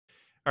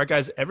All right,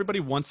 guys, everybody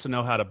wants to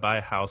know how to buy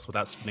a house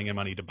without spending any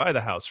money to buy the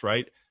house,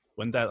 right?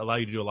 Wouldn't that allow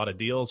you to do a lot of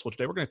deals? Well,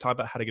 today we're going to talk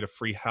about how to get a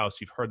free house.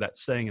 You've heard that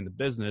saying in the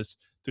business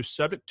through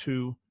subject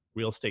to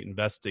real estate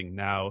investing.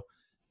 Now,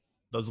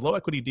 those low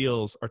equity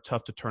deals are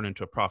tough to turn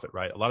into a profit,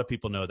 right? A lot of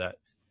people know that.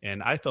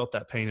 And I felt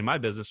that pain in my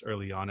business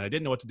early on, and I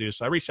didn't know what to do.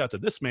 So I reached out to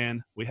this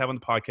man we have on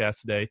the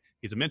podcast today.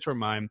 He's a mentor of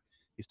mine.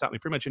 He's taught me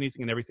pretty much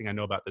anything and everything I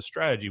know about this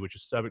strategy, which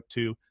is subject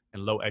to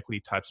and low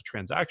equity types of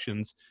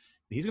transactions.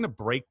 And he's going to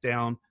break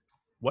down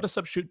what a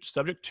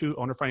subject to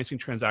owner financing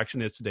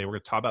transaction is today. We're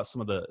going to talk about some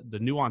of the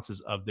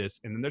nuances of this.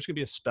 And then there's going to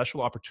be a special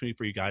opportunity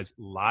for you guys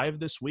live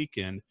this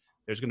weekend.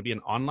 There's going to be an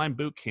online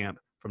boot camp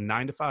from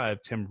 9 to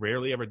 5. Tim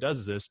rarely ever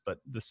does this, but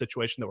the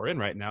situation that we're in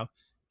right now,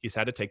 he's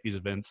had to take these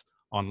events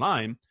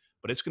online.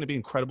 But it's going to be an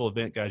incredible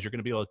event, guys. You're going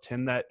to be able to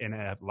attend that and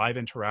have live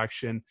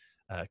interaction,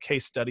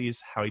 case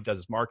studies, how he does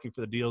his marketing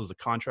for the deals, the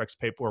contracts,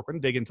 paperwork. We're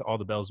going to dig into all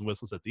the bells and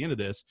whistles at the end of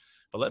this.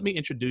 But let me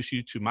introduce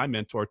you to my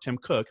mentor, Tim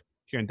Cook,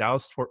 here in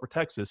Dallas-Fort Worth,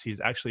 Texas. He's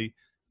actually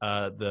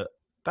the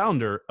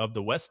founder of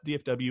the West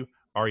DFW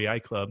REI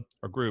Club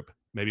or group.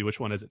 Maybe which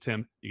one is it,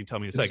 Tim? You can tell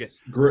me in a second.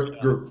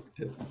 Group.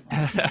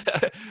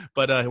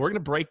 But we're going to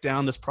break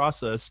down this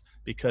process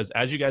because,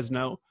 as you guys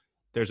know,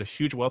 there's a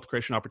huge wealth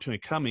creation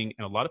opportunity coming,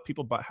 and a lot of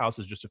people bought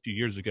houses just a few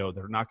years ago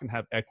that are not going to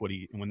have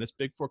equity. And when this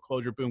big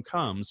foreclosure boom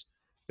comes,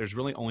 there's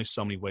really only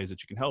so many ways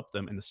that you can help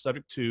them. And the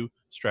subject to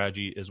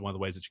strategy is one of the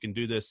ways that you can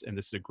do this. And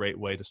this is a great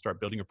way to start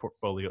building your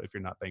portfolio if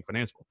you're not bank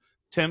financeable.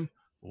 Tim,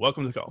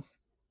 welcome to the call.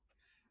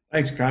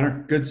 Thanks,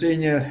 Connor. Good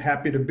seeing you.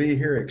 Happy to be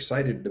here.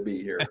 Excited to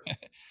be here.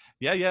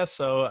 Yeah.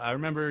 So I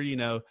remember,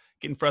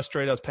 getting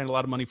frustrated. I was paying a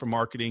lot of money for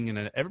marketing,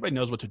 and everybody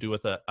knows what to do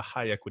with a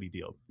high equity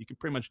deal. You can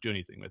pretty much do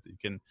anything with it. You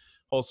can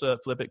wholesale it,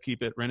 flip it,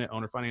 keep it, rent it,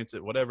 owner finance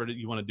it, whatever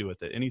you want to do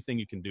with it. Anything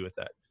you can do with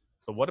that.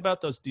 But what about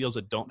those deals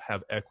that don't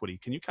have equity?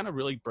 Can you kind of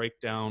really break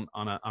down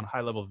on a high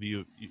level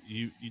view?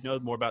 You know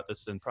more about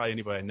this than probably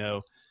anybody I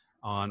know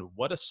on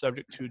what a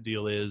subject to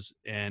deal is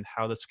and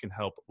how this can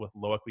help with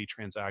low equity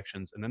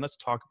transactions. And then let's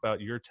talk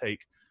about your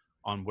take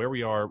on where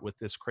we are with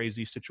this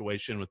crazy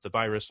situation with the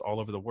virus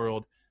all over the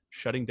world,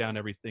 shutting down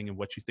everything, and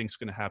what you think is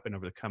going to happen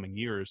over the coming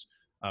years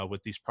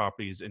with these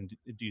properties. And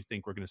do you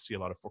think we're going to see a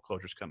lot of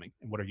foreclosures coming?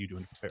 And what are you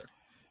doing to prepare?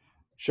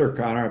 Sure,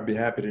 Connor. I'd be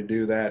happy to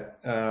do that.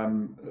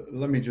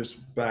 Let me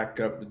just back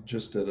up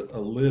just a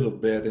little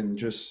bit and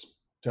just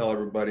tell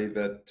everybody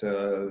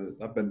that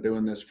I've been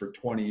doing this for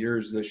 20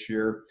 years this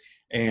year.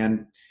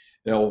 And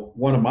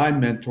one of my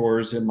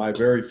mentors in my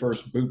very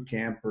first boot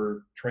camp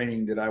or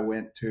training that I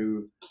went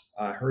to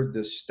heard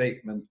this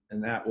statement,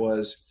 and that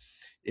was,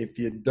 if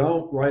you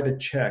don't write a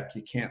check,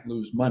 you can't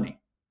lose money.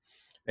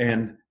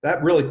 And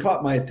that really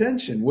caught my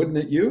attention, wouldn't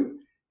it you?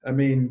 I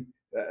mean,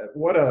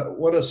 what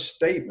a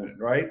statement,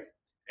 right?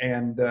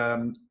 And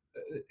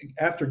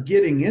after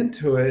getting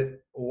into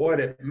it, what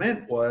it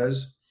meant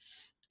was,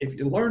 if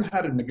you learn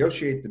how to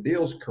negotiate the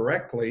deals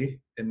correctly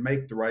and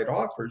make the right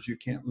offers, you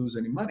can't lose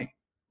any money.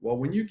 Well,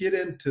 when you get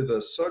into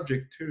the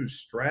subject to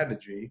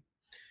strategy,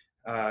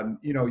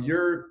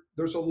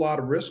 there's a lot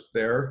of risk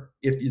there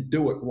if you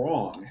do it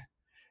wrong.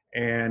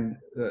 And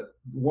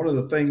one of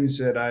the things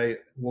that I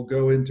will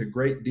go into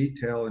great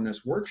detail in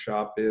this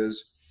workshop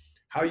is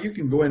how you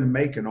can go in and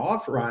make an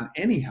offer on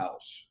any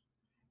house.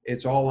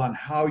 It's all on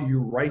how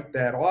you write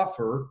that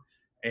offer,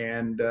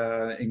 and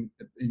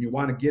you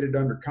want to get it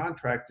under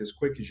contract as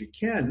quick as you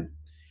can,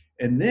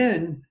 and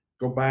then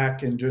go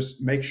back and just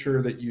make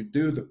sure that you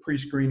do the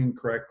pre-screening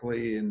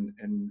correctly and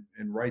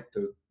write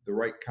the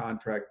right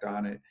contract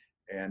on it.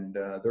 And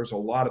there's a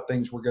lot of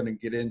things we're going to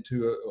get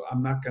into.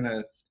 I'm not going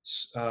to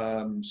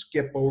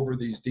skip over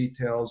these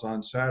details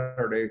on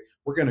Saturday.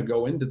 We're going to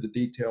go into the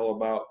detail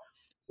about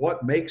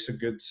what makes a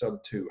good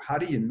sub two. How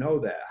do you know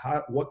that?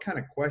 What kind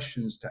of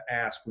questions to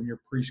ask when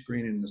you're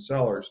pre-screening the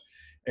sellers,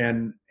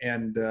 and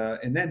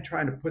then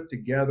trying to put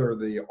together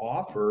the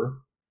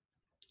offer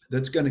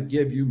that's going to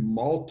give you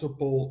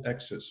multiple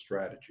exit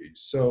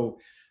strategies. So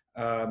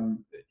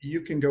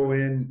you can go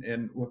in,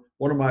 and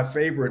one of my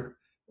favorite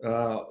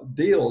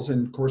deals,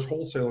 and of course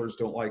wholesalers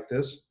don't like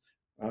this.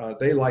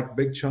 They like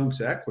big chunks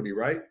of equity,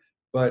 right?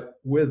 But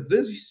with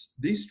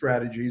these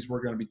strategies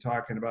we're going to be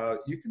talking about,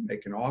 you can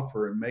make an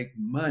offer and make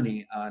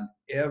money on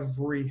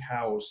every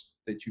house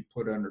that you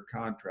put under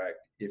contract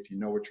if you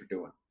know what you're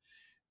doing.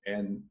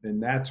 And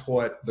that's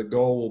what the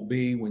goal will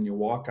be when you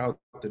walk out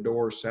the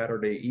door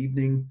Saturday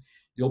evening.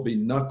 You'll be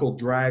knuckle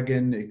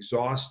dragging,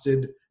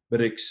 exhausted, but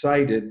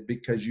excited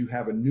because you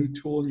have a new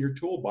tool in your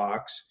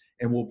toolbox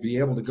and will be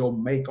able to go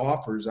make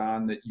offers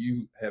on that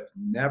you have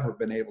never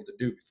been able to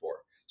do before.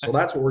 So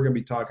that's what we're going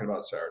to be talking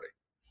about Saturday.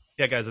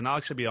 Yeah, guys, and I'll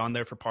actually be on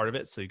there for part of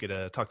it, so you get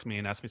to talk to me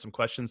and ask me some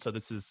questions. So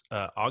this is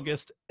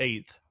August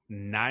 8th,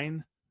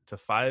 9 to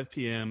 5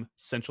 p.m.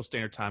 Central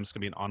Standard Time. It's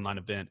going to be an online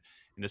event,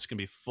 and it's going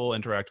to be full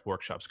interactive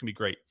workshops. It's going to be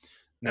great.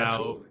 Now,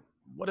 Absolutely.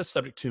 What does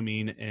subject to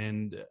mean?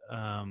 And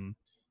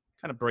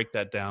kind of break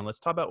that down. Let's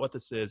talk about what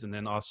this is, and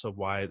then also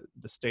why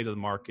the state of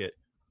the market,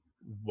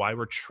 why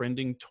we're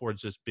trending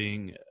towards this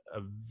being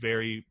a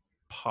very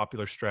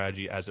popular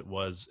strategy as it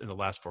was in the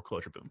last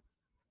foreclosure boom.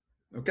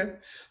 Okay.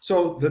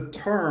 So the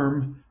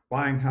term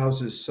buying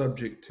houses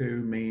subject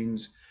to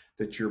means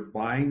that you're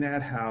buying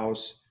that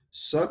house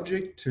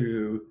subject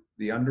to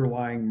the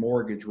underlying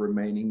mortgage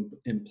remaining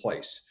in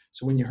place.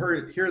 So when you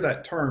hear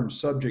that term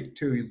subject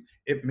to,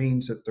 it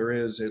means that there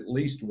is at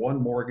least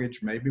one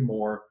mortgage, maybe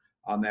more,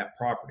 on that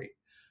property.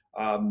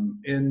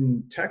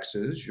 In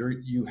Texas,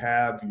 you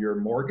have your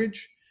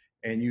mortgage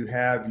and you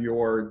have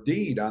your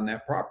deed on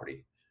that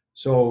property.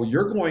 So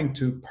you're going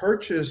to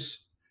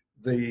purchase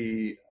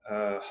the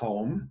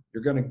home,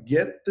 you're going to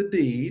get the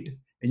deed,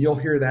 and you'll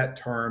hear that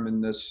term in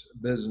this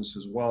business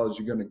as well, as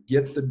you're going to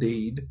get the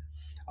deed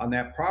on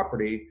that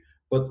property,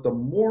 but the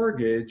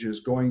mortgage is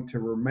going to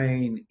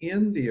remain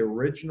in the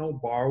original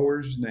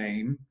borrower's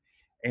name,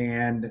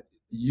 and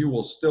you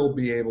will still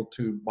be able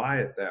to buy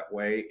it that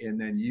way, and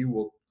then you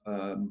will,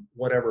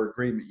 whatever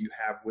agreement you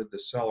have with the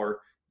seller,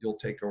 you'll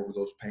take over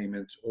those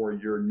payments, or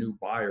your new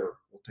buyer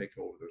will take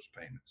over those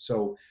payments.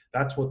 So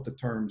that's what the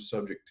term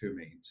subject to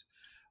means.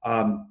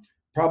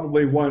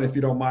 Probably one, if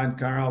you don't mind,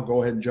 Connor, I'll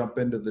go ahead and jump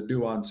into the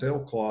due on sale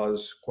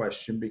clause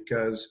question,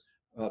 because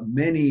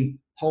many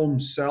home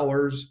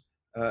sellers,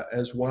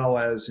 as well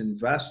as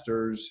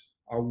investors,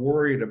 are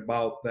worried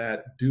about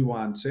that due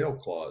on sale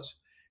clause.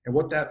 And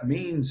what that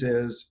means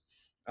is,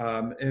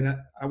 and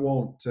I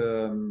won't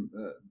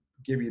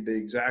give you the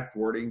exact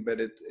wording,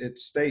 but it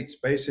states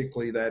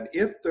basically that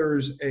if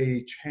there's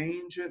a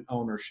change in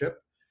ownership,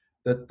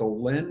 that the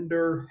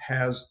lender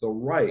has the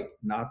right,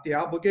 not the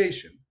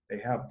obligation, they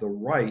have the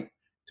right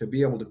to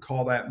be able to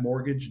call that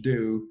mortgage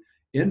due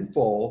in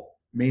full,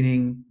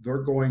 meaning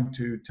they're going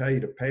to tell you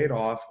to pay it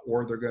off,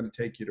 or they're going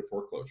to take you to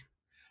foreclosure.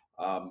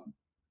 Um,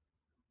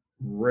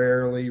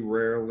 rarely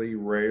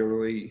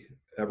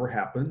ever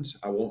happens.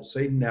 I won't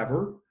say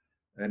never,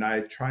 and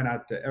I try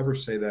not to ever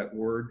say that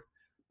word,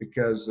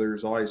 because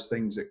there's always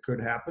things that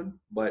could happen,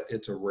 but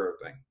it's a rare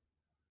thing.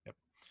 Yep.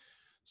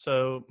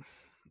 So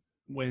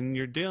when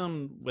you're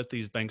dealing with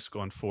these banks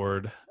going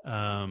forward,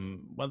 one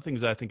of the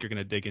things that I think you're going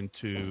to dig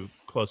into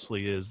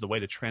closely is the way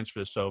to transfer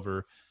this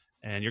over.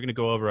 And you're going to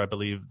go over, I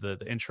believe, the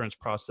insurance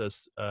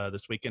process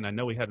this weekend. I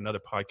know we had another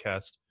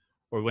podcast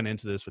where we went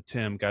into this with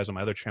Tim. Guys, on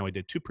my other channel, we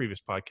did 2 previous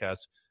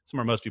podcasts. Some of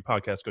our most viewed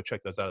podcasts, go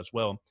check those out as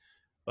well.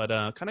 But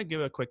kind of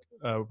give a quick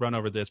run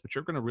over this. But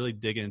you're going to really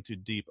dig into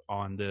deep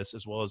on this,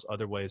 as well as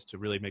other ways to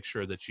really make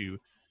sure that you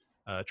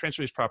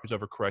transfer these properties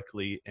over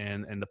correctly,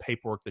 and the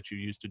paperwork that you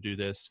use to do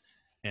this,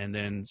 and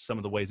then some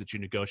of the ways that you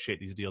negotiate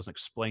these deals and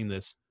explain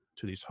this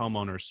to these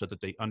homeowners so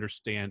that they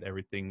understand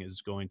everything is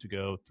going to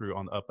go through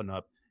on the up and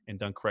up and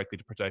done correctly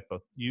to protect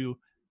both you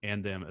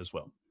and them as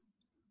well.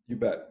 You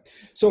bet.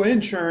 So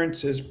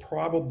insurance is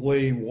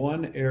probably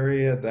one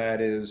area that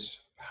is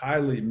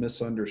highly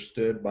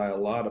misunderstood by a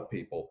lot of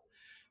people.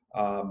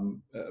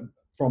 Um, uh,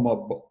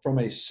 from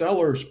a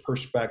seller's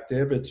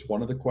perspective, it's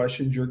one of the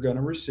questions you're going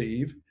to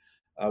receive,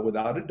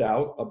 without a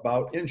doubt,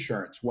 about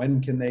insurance.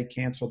 When can they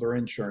cancel their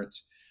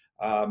insurance?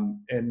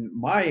 And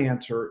my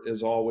answer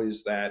is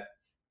always that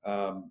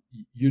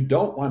you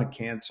don't want to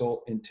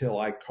cancel until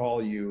I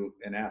call you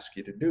and ask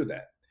you to do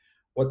that.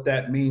 What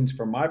that means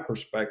from my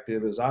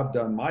perspective is I've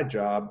done my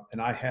job and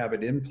I have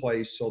it in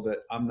place so that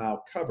I'm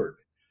now covered.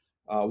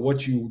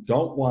 What you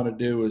don't want to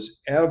do is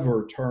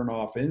ever turn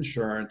off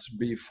insurance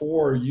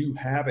before you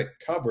have it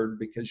covered,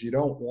 because you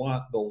don't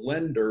want the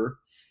lender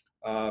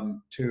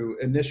to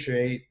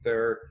initiate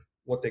their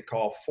what they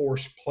call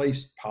force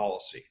placed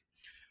policy.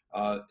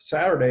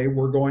 Saturday,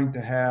 we're going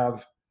to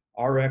have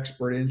our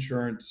expert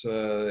insurance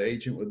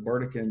agent with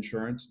Burdick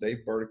Insurance.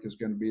 Dave Burdick is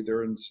going to be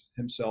there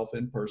himself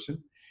in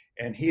person,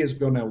 and he is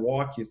going to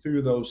walk you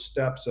through those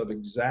steps of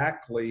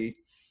exactly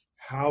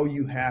how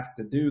you have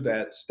to do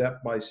that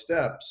step by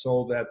step,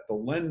 so that the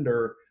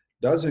lender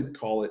doesn't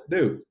call it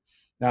due.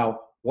 Now,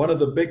 one of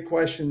the big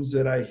questions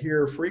that I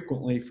hear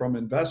frequently from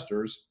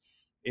investors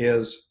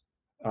is,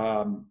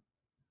 um,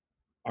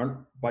 aren't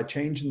by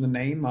changing the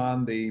name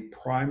on the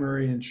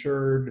primary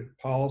insured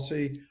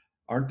policy,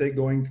 aren't they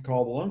going to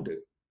call the loan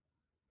due?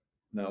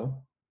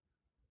 No.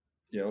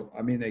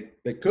 I mean,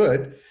 they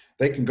could.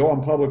 They can go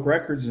on public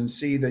records and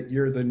see that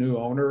you're the new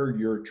owner,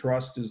 your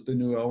trust is the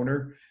new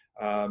owner,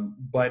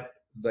 but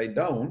they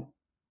don't.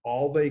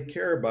 All they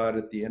care about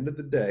at the end of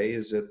the day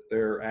is that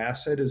their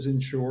asset is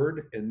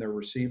insured and they're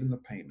receiving the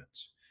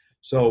payments.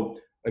 So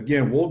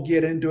again, we'll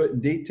get into it in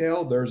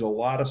detail. There's a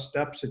lot of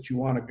steps that you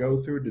want to go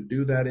through to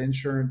do that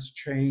insurance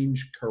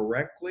change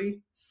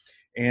correctly,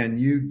 and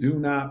you do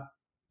not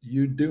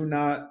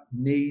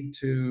need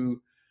to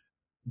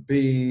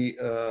be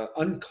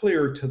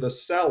unclear to the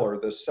seller.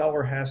 The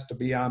seller has to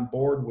be on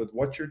board with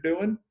what you're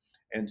doing,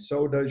 and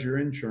so does your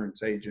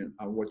insurance agent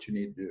on what you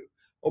need to do.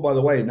 Oh, by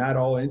the way, not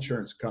all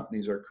insurance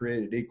companies are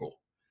created equal,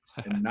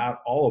 and not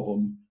all of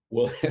them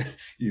will.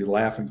 You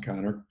laughing,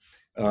 Connor?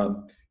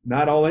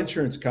 Not all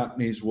insurance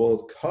companies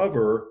will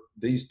cover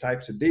these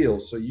types of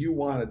deals. So you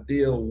want to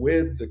deal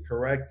with the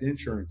correct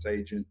insurance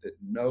agent that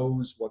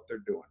knows what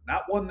they're doing,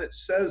 not one that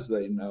says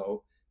they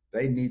know.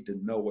 They need to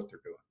know what they're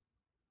doing.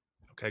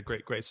 Okay,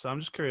 great, great. So I'm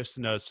just curious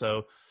to know.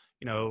 So,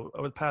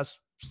 over the past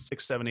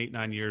 6, 7, 8,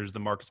 9 years, the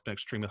market's been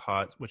extremely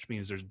hot, which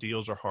means there's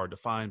deals are hard to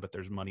find, but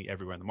there's money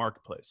everywhere in the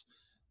marketplace.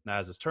 Now,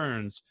 as this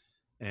turns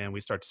and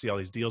we start to see all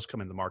these deals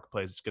come in the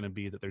marketplace, it's going to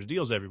be that there's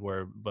deals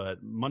everywhere,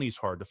 but money's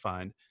hard to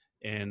find.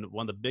 And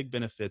one of the big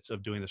benefits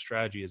of doing the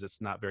strategy is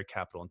it's not very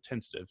capital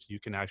intensive. You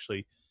can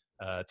actually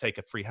take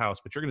a free house,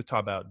 but you're going to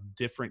talk about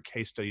different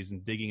case studies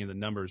and digging in the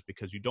numbers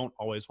because you don't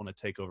always want to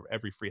take over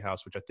every free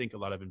house, which I think a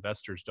lot of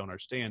investors don't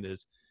understand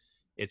is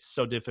it's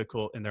so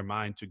difficult in their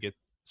mind to get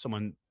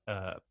someone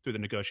through the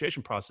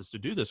negotiation process to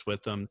do this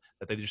with them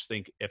that they just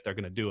think if they're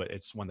going to do it,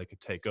 it's one they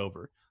could take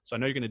over. So I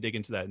know you're going to dig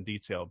into that in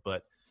detail,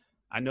 but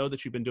I know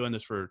that you've been doing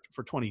this for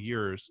 20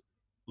 years,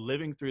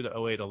 living through the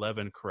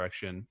 08-11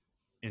 correction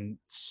and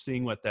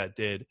seeing what that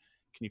did.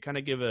 Can you kind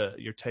of give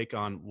your take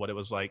on what it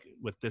was like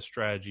with this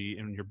strategy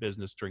in your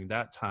business during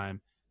that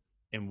time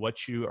and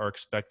what you are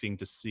expecting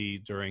to see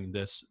during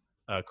this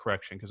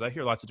correction? Because I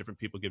hear lots of different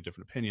people give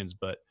different opinions,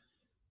 but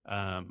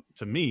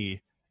to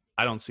me,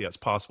 I don't see it's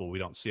possible. We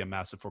don't see a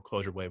massive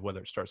foreclosure wave, whether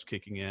it starts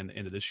kicking in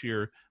into this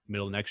year,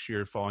 middle of next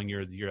year, following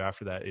year, the year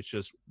after that. It's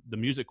just the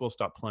music will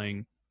stop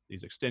playing,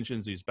 these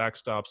extensions, these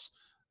backstops,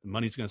 the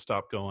money's going to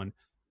stop going.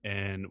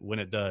 And when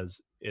it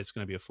does, it's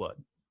going to be a flood,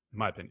 in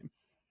my opinion.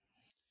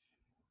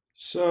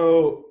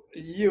 So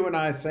you and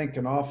I think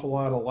an awful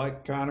lot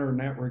alike, Connor, in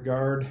that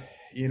regard.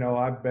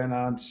 I've been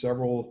on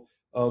several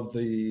of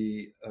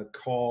the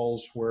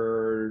calls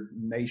where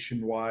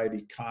nationwide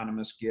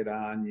economists get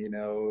on,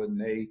 and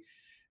they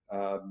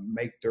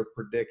make their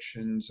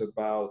predictions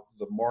about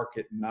the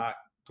market not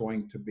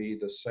going to be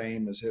the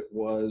same as it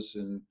was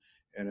in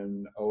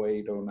an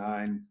 08,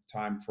 09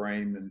 time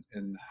frame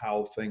and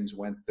how things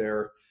went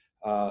there.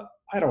 I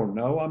don't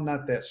know. I'm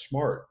not that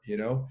smart.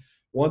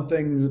 One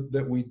thing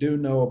that we do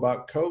know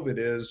about COVID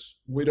is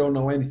we don't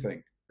know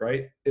anything,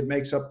 right? It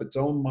makes up its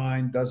own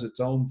mind, does its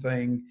own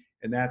thing,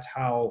 and that's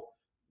how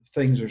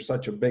things are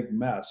such a big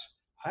mess.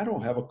 I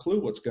don't have a clue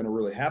what's going to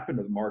really happen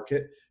to the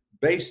market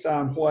based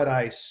on what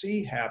I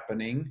see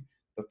happening.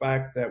 The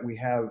fact that we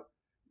have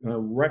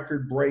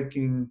record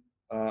breaking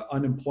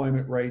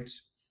unemployment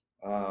rates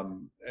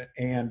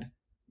and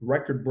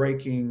record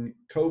breaking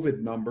COVID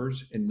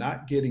numbers and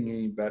not getting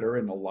any better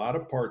in a lot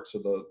of parts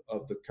of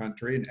the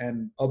country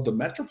and of the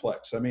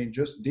Metroplex. I mean,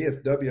 just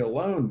DFW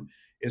alone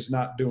is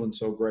not doing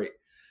so great.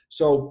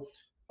 So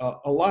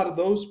a lot of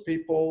those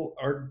people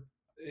are,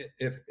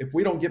 if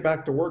we don't get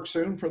back to work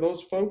soon for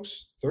those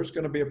folks, there's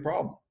going to be a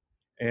problem.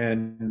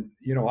 And,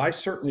 I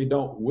certainly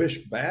don't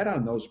wish bad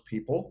on those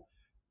people,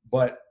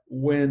 but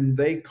when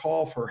they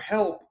call for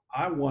help,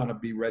 I want to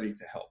be ready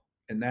to help.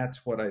 And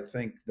that's what I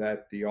think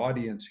that the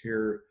audience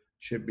here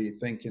should be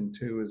thinking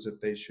too, is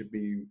that they should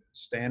be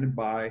standing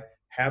by,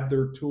 have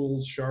their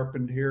tools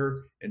sharpened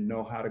here, and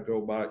know how to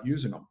go about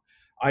using them.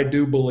 I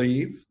do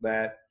believe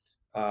that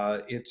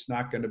it's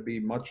not going to be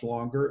much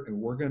longer, and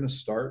we're going to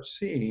start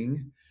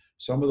seeing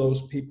some of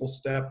those people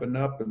stepping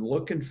up and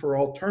looking for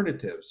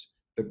alternatives.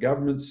 The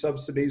government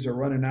subsidies are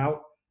running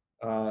out,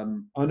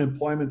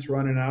 unemployment's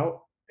running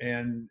out,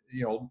 and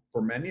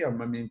for many of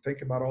them, I mean,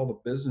 think about all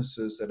the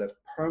businesses that have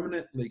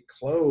permanently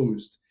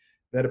closed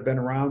that have been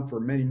around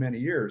for many, many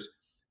years.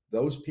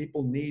 Those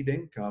people need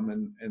income,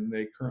 and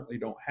they currently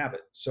don't have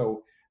it.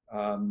 So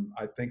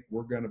I think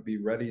we're going to be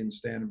ready and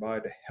stand by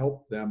to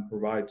help them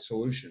provide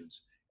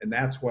solutions. And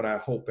that's what I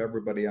hope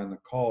everybody on the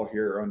call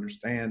here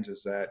understands,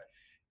 is that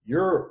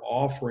you're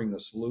offering a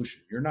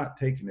solution. You're not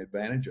taking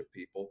advantage of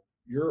people.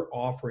 You're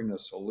offering a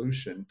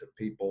solution to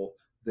people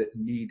that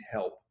need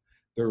help.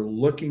 They're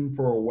looking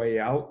for a way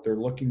out. They're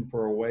looking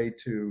for a way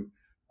to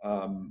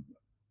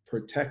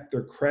protect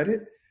their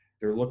credit.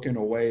 They're looking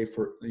a way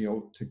for,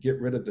 to get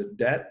rid of the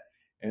debt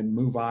and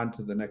move on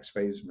to the next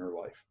phase in their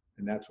life.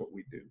 And that's what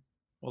we do.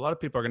 Well, a lot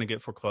of people are going to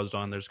get foreclosed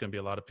on. There's going to be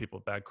a lot of people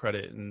with bad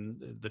credit,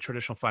 and the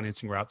traditional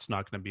financing route's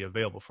not going to be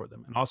available for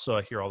them. And also,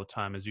 I hear all the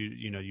time, as you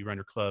run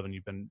your club and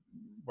you've been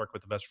working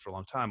with investors for a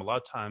long time. A lot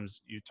of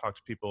times, you talk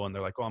to people and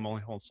they're like, "Oh, I'm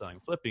only wholesaling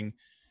and flipping."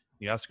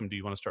 You ask them, "Do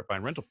you want to start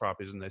buying rental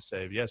properties?" And they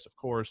say, "Yes, of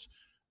course,"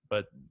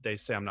 but they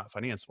say, "I'm not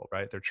financeable."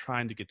 Right? They're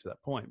trying to get to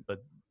that point,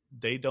 but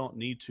they don't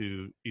need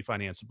to be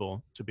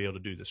financeable to be able to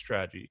do this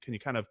strategy. Can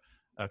you kind of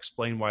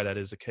explain why that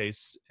is the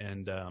case?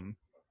 And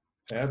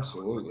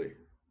Absolutely.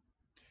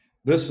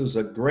 This is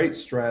a great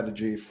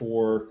strategy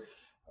for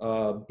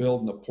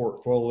building a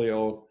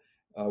portfolio,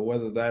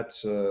 whether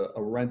that's a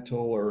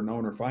rental or an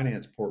owner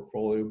finance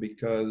portfolio,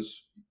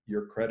 because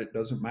your credit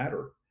doesn't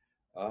matter.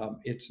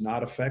 It's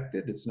not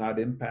affected, it's not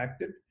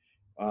impacted.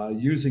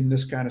 Using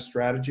this kind of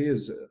strategy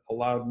has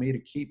allowed me to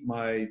keep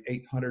my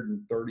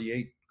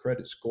 838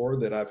 credit score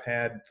that I've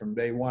had from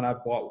day one. I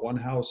bought one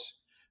house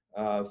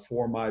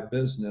for my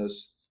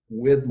business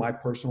with my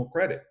personal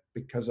credit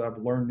because I've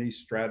learned these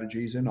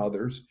strategies and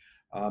others.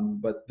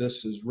 But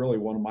this is really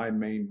one of my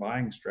main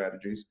buying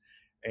strategies.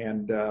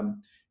 And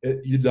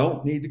you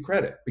don't need the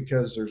credit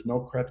because there's no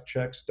credit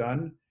checks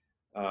done.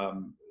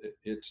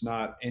 It's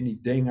not any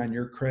ding on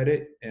your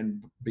credit.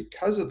 And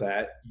because of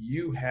that,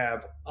 you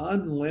have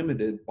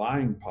unlimited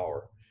buying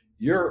power.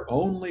 Your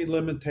only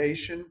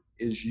limitation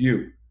is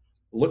you.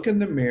 look in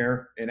the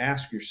mirror and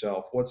ask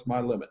yourself, what's my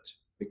limits?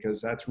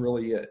 Because that's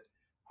really it.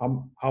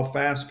 How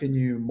fast can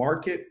you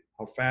market?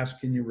 How fast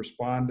can you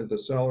respond to the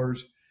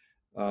sellers?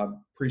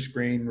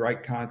 Pre-screen,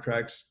 write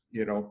contracts,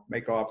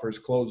 make offers,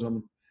 close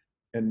them,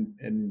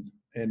 and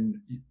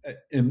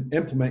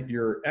implement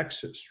your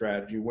exit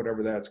strategy,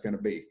 whatever that's going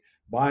to be.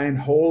 Buy and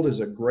hold is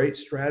a great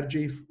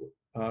strategy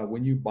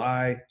when you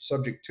buy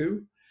subject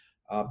to,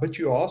 but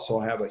you also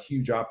have a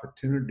huge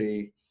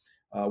opportunity,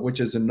 which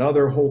is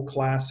another whole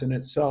class in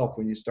itself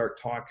when you start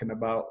talking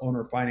about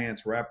owner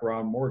finance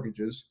wraparound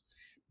mortgages.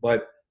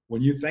 But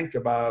when you think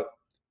about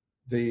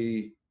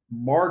the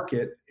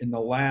market in the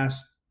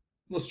last,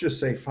 let's just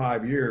say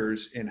 5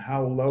 years, and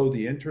how low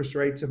the interest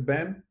rates have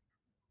been,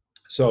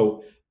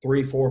 so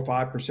 3, 4,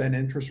 5%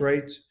 interest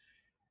rates.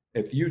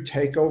 If you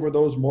take over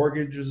those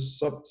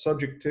mortgages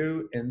subject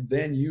to, and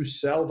then you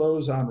sell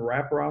those on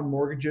wraparound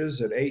mortgages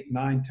at 8,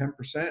 9,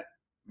 10%,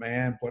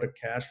 man, what a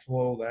cash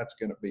flow that's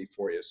going to be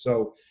for you.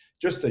 So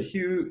just a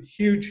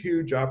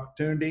huge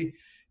opportunity.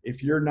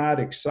 If you're not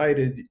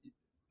excited,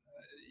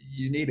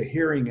 you need a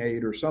hearing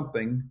aid or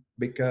something,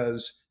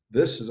 because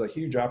this is a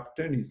huge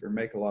opportunity for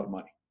make a lot of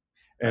money.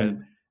 Right.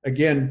 And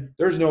again,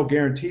 there's no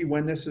guarantee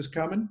when this is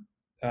coming.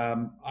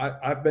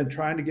 I've been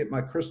trying to get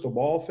my crystal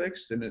ball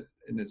fixed, and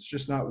it's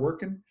just not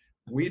working.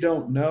 We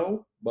don't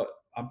know, but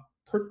I'm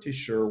pretty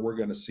sure we're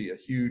going to see a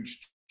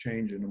huge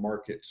change in the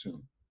market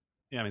soon.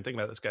 Yeah, I mean, think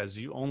about this, guys.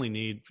 You only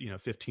need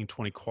 15,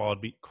 20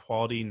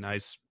 quality,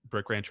 nice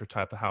brick rancher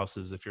type of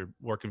houses if you're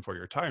working for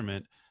your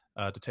retirement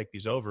to take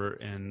these over.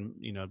 And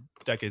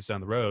decades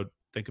down the road,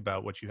 think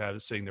about what you have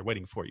sitting there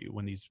waiting for you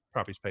when these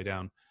properties pay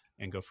down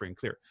and go free and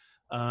clear.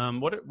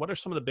 What are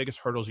some of the biggest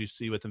hurdles you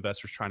see with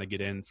investors trying to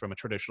get in from a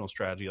traditional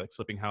strategy like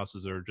flipping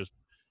houses, or just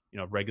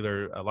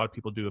regular? A lot of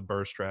people do a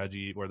BRRRR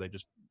strategy where they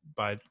just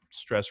buy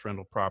stress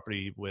rental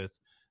property with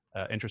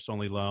interest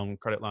only loan,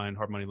 credit line,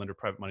 hard money lender,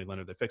 private money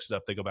lender. They fix it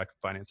up, they go back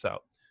and finance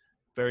out.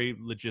 Very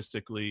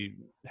logistically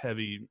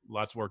heavy,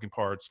 lots of working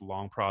parts,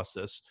 long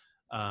process.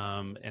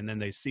 And then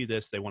they see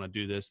this, they want to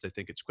do this, they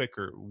think it's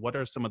quicker. What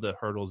are some of the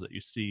hurdles that you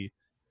see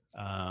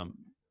um,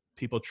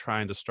 people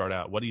trying to start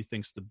out? What do you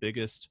think is the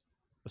biggest,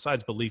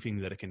 besides believing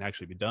that it can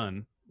actually be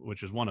done,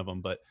 which is one of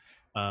them, but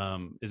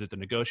is it the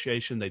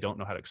negotiation? They don't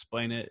know how to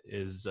explain it.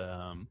 Is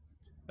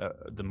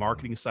the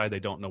marketing side, they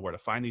don't know where to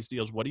find these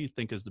deals? What do you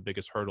think is the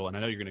biggest hurdle? And I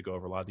know you're going to go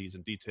over a lot of these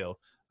in detail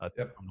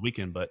Yep. on the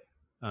weekend, but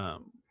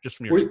just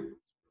from your We, experience.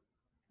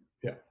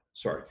 yeah,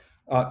 sorry.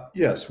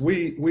 Yes,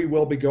 we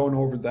will be going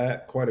over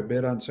that quite a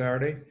bit on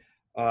Saturday.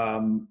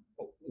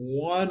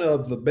 One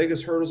of the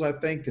biggest hurdles, I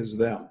think, is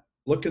them.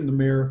 Look in the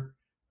mirror.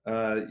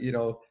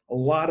 A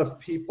lot of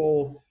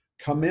people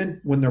come in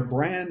when they're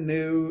brand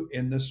new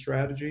in this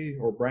strategy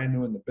or brand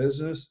new in the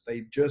business.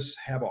 They just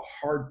have a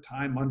hard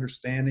time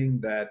understanding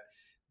that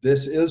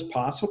this is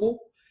possible.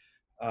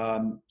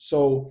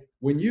 So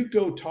when you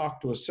go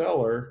talk to a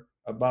seller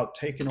about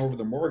taking over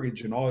the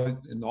mortgage and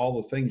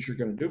all the things you're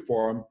going to do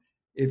for them,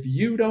 if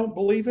you don't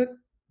believe it,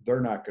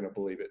 they're not going to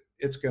believe it.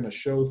 It's going to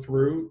show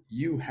through.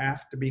 You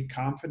have to be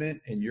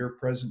confident in your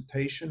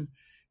presentation.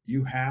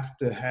 You have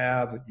to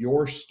have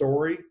your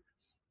story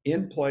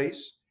in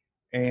place,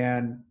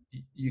 and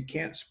you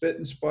can't spit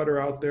and sputter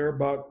out there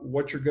about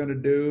what you're going to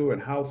do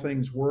and how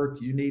things work.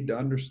 You need to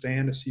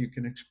understand it so you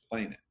can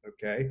explain it.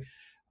 Okay.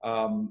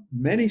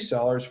 Many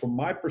sellers, from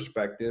my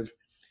perspective,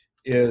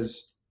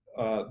 is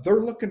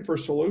they're looking for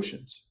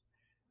solutions,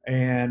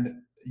 and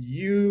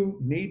you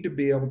need to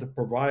be able to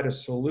provide a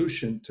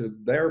solution to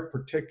their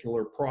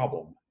particular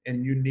problem,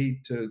 and you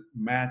need to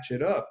match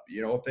it up.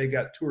 If they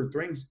got two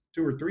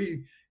or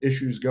three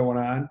issues going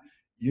on,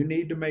 you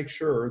need to make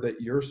sure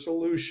that your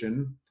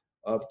solution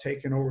of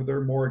taking over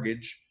their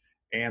mortgage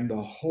and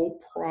the whole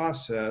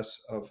process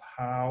of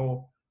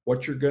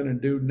what you're going to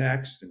do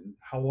next and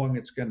how long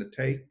it's going to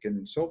take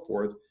and so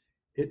forth,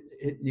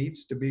 it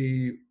needs to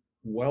be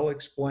well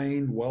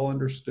explained, well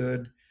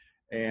understood,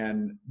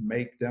 and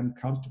make them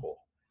comfortable.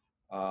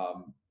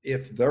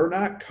 If they're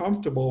not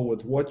comfortable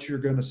with what you're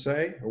going to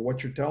say or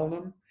what you're telling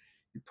them,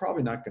 you're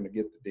probably not going to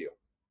get the deal.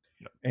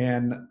 Yep.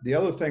 And the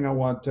other thing I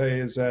want to tell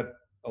you is that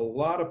a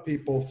lot of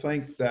people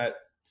think that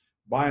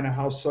buying a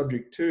house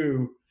subject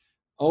to,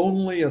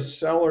 only a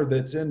seller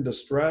that's in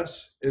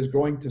distress is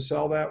going to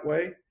sell that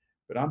way.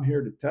 But I'm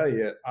here to tell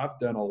you, I've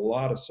done a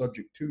lot of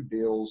subject to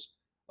deals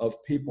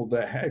of people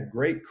that had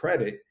great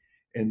credit,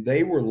 and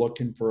they were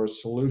looking for a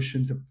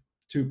solution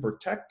to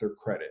protect their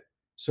credit.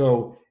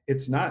 So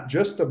it's not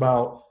just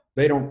about,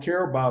 they don't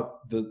care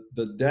about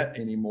the debt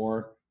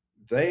anymore.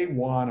 They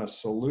want a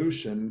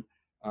solution,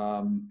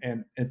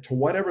 and to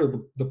whatever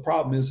the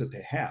problem is that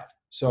they have.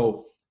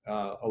 So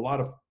a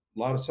lot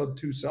of sub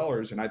two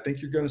sellers, and I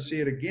think you're going to see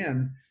it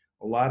again.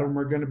 A lot of them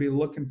are going to be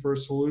looking for a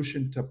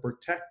solution to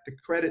protect the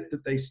credit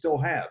that they still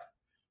have.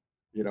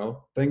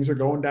 Things are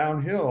going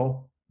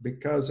downhill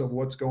because of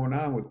what's going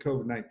on with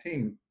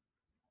COVID-19,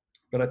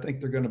 but I think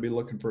they're going to be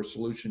looking for a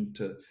solution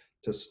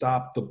to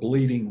stop the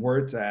bleeding where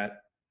it's at,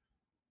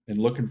 and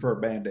looking for a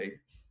Band-Aid.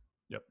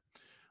 Yep.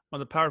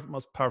 One of the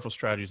most powerful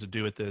strategies to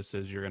do with this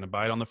is you're going to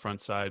buy it on the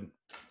front side,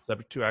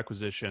 subject to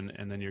acquisition,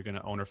 and then you're going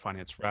to owner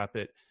finance wrap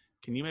it.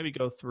 Can you maybe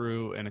go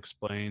through and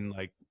explain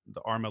like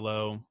the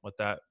RMLO, what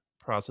that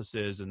process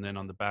is, and then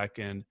on the back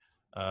end,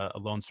 a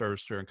loan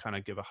servicer, and kind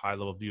of give a high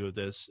level view of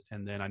this?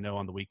 And then I know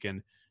on the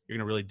weekend you're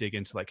going to really dig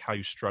into like how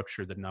you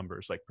structure the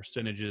numbers, like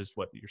percentages,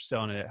 what you're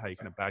selling it, how you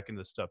kind of back into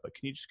this stuff. But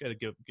can you just kind of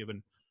give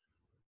an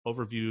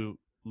overview,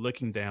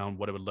 looking down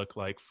what it would look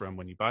like from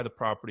when you buy the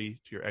property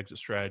to your exit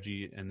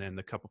strategy, and then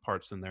the couple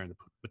parts in there in the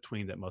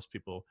between that most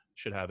people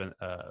should have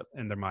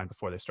in their mind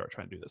before they start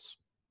trying to do this?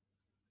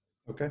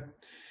 Okay.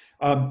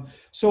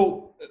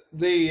 So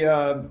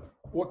the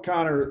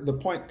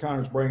point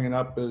Connor's bringing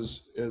up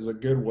is a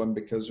good one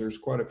because there's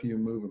quite a few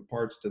moving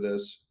parts to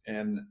this,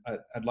 and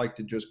I'd like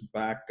to just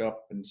back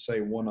up and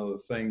say one other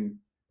thing.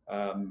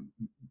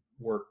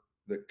 Where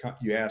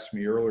you asked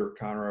me earlier,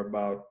 Connor,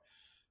 about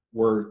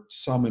where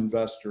some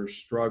investors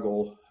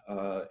struggle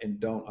and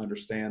don't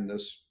understand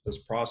this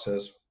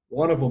process.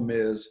 One of them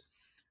is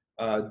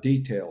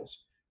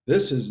details.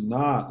 This is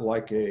not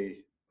like a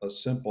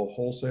simple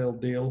wholesale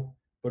deal.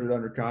 Put it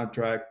under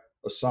contract,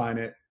 assign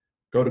it,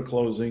 go to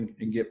closing,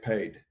 and get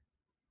paid.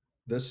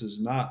 This is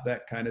not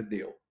that kind of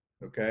deal.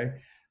 Okay.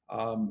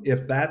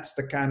 If that's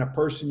the kind of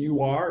person you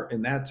are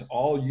and that's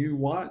all you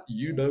want,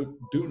 you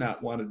do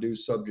not want to do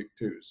subject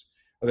twos.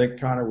 I think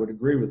Connor would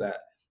agree with that.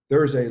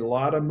 There's a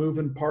lot of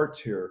moving parts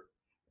here.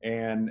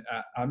 And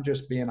I'm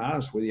just being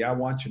honest with you. I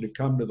want you to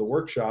come to the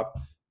workshop,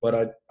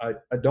 but I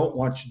don't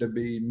want you to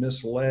be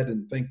misled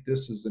and think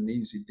this is an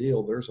easy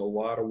deal. There's a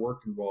lot of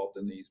work involved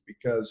in these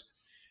because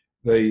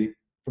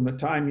from the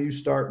time you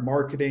start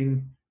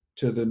marketing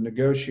to the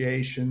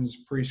negotiations,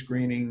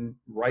 pre-screening,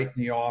 writing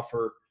the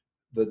offer,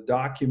 the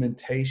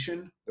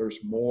documentation,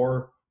 there's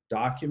more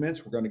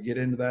documents. We're going to get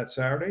into that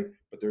Saturday,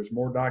 but there's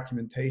more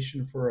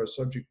documentation for a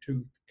subject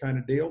to kind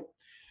of deal.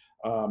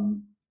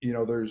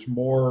 There's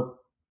more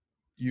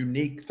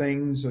unique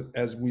things,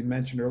 as we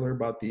mentioned earlier,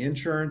 about the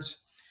insurance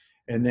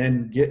and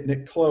then getting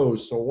it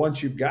closed. So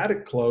once you've got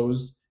it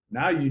closed,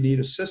 now you need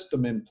a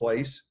system in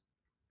place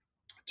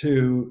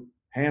to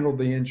handle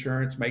the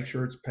insurance, make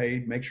sure it's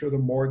paid, make sure the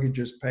mortgage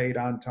is paid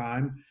on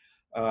time,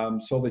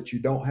 so that you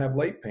don't have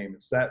late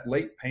payments. That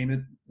late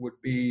payment would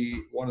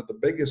be one of the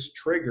biggest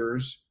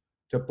triggers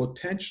to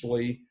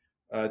potentially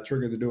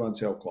trigger the due on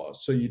sale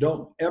clause. So you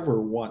don't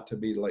ever want to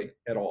be late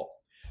at all.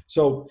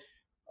 So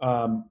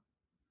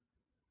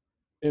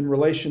in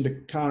relation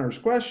to Connor's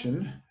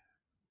question,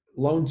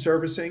 loan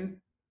servicing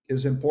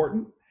is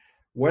important.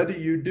 Whether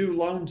you do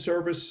loan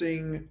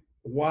servicing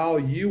while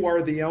you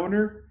are the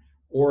owner,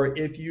 or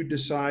if you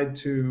decide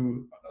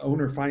to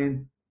owner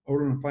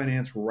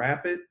finance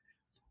wrap it,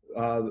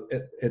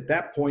 at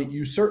that point,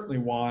 you certainly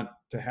want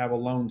to have a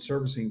loan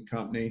servicing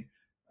company.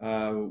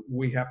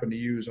 We happen to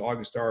use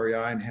August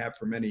REI and have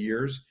for many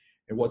years.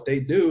 And what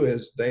they do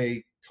is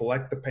they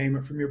collect the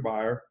payment from your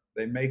buyer.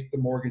 They make the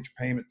mortgage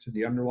payment to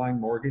the underlying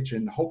mortgage,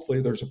 and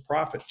hopefully there's a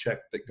profit check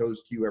that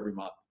goes to you every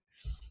month.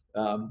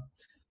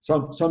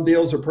 Some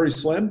deals are pretty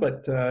slim,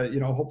 but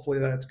hopefully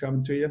that's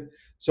coming to you.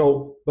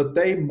 So, but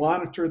they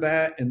monitor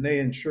that and they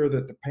ensure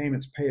that the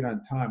payment's paid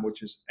on time,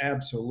 which is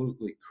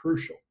absolutely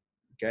crucial.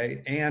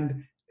 Okay,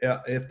 and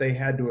if they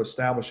had to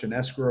establish an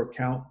escrow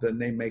account, then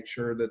they make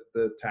sure that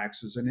the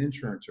taxes and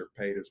insurance are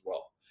paid as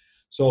well.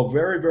 So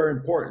very, very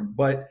important.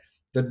 But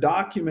the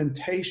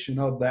documentation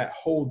of that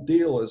whole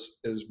deal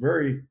is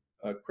very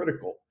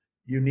critical.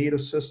 You need a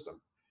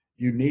system.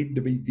 You need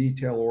to be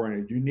detail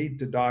oriented. You need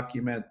to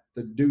document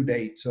the due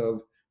dates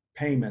of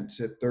payments.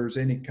 If there's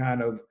any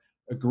kind of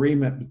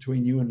agreement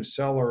between you and the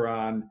seller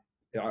on,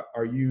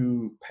 are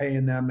you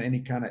paying them any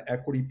kind of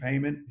equity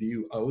payment? Do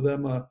you owe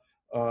them a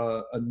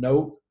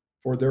note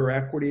for their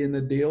equity in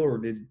the deal,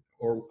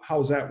 or how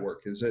does that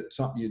work? Is it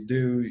something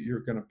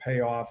you're going to pay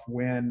off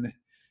when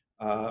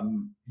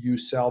you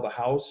sell the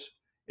house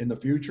in the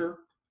future?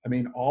 I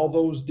mean, all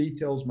those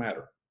details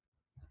matter.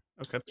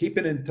 Okay. Keep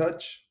it in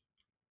touch.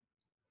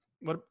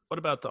 What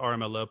about the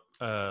RMLO?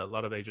 A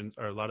lot of agents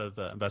or a lot of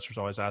investors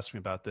always ask me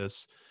about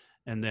this.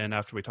 And then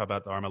after we talk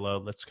about the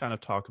RMLO, let's kind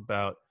of talk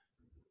about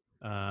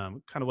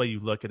kind of way you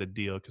look at a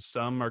deal, because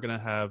some are going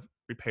to have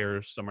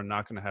repairs, some are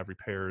not going to have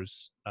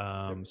repairs.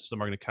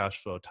 Some are going to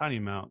cash flow a tiny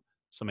amount,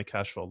 some may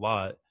cash flow a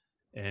lot,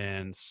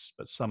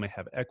 but some may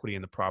have equity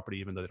in the property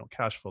even though they don't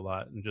cash flow a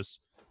lot. And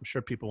just I'm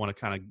sure people want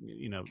to kind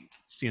of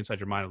see inside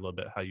your mind a little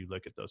bit how you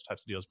look at those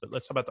types of deals. But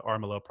let's talk about the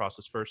RMLO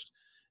process first,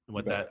 and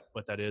what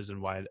that is,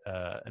 and why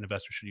an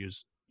investor should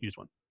use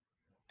one.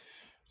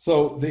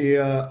 So the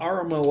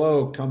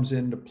RMLO comes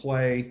into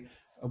play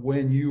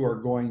when you are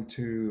going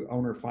to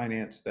owner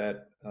finance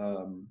that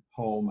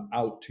home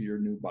out to your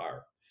new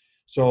buyer.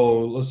 So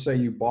let's say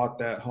you bought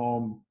that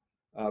home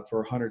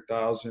for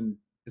 $100,000.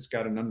 It's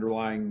got an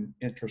underlying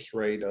interest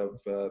rate of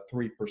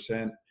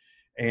 3%,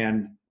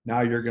 and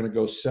now you're going to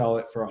go sell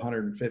it for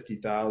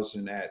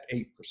 $150,000 at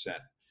 8%.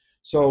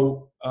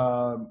 So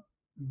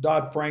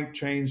Dodd-Frank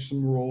changed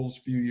some rules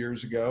a few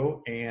years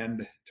ago,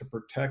 and to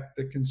protect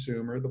the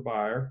consumer, the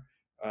buyer,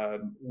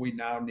 we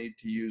now need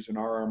to use an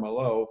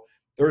RMLO.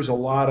 there's a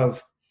lot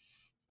of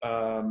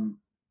um,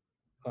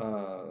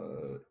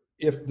 uh,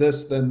 if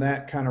this then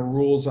that kind of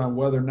rules on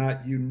whether or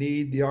not you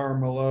need the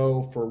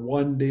RMLO for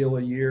one deal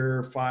a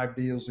year, 5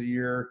 deals a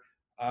year.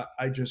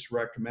 I just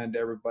recommend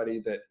everybody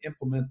that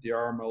implement the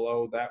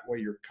RMLO. That way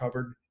you're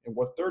covered. And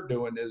what they're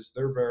doing is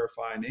they're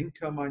verifying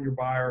income on your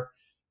buyer,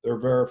 they're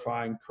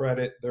verifying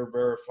credit, they're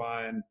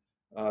verifying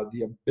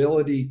the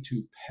ability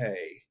to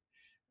pay,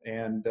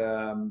 and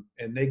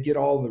they get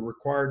all the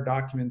required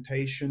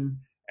documentation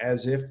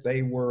as if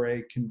they were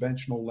a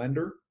conventional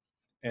lender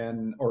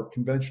and or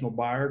conventional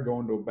buyer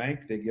going to a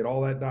bank. They get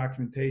all that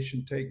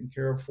documentation taken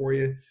care of for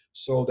you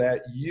so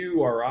that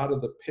you are out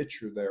of the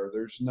picture there.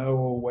 There's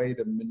no way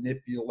to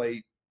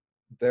manipulate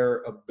their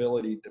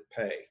ability to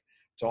pay.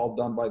 It's all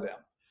done by them.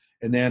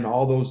 And then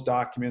all those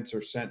documents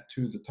are sent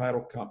to the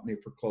title company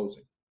for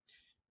closing.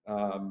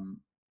 Um,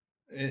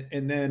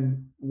 and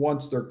then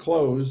once they're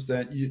closed,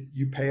 then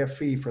you pay a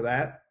fee for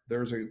that.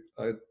 There's a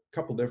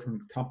couple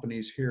different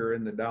companies here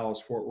in the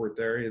Dallas Fort Worth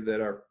area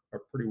that are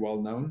pretty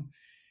well known,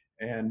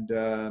 and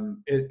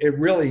it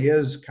really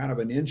is kind of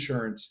an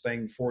insurance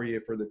thing for you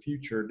for the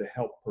future to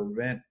help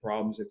prevent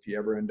problems if you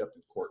ever end up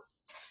in court.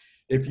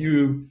 If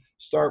you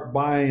start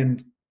buying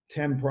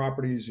 10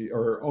 properties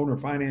or owner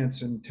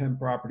financing 10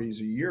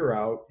 properties a year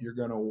out, you're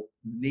going to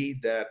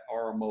need that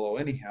RMLO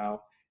anyhow.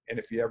 And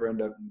if you ever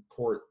end up in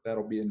court,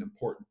 that'll be an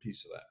important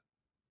piece of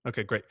that.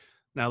 Okay, great.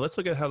 Now let's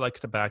look at how like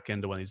to back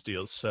into one of these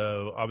deals.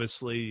 So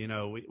obviously,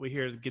 we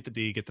hear get the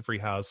D, get the free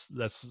house.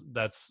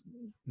 That's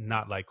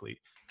not likely.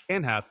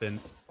 Can happen.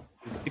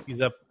 You pick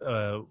these up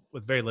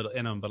with very little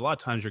in them, but a lot of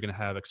times you're going to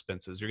have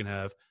expenses. You're going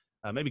to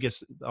have maybe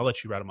guess I'll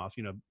let you write them off.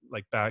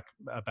 Like back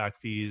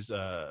fees.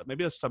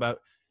 Maybe let's talk about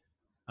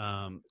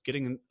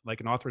getting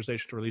like an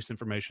authorization to release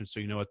information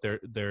so you know what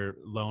their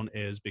loan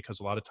is,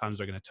 because a lot of times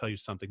they're going to tell you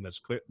something that's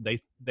clear.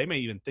 They may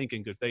even think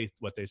in good faith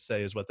what they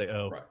say is what they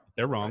owe. Right.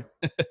 They're wrong.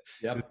 Right.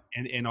 Yep.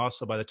 and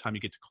also by the time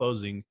you get to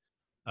closing,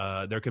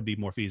 there could be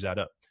more fees add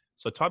up.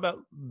 So talk about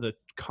the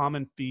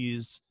common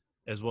fees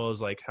as well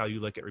as like how you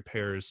look at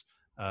repairs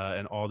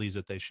and all these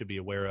that they should be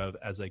aware of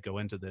as they go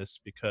into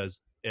this,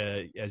 because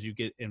as you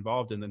get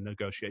involved in the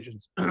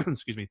negotiations,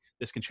 excuse me,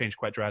 this can change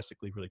quite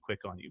drastically really quick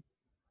on you.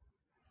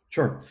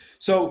 Sure.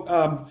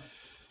 So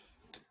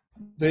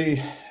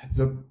the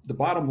the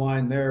bottom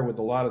line there with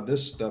a lot of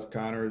this stuff,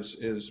 Connor,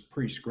 is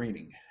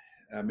pre-screening.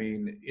 I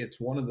mean,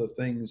 it's one of the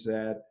things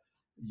that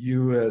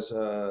you as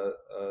a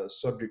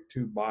subject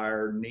to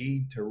buyer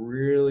need to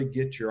really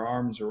get your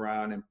arms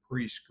around and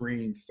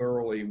pre-screen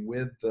thoroughly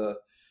with the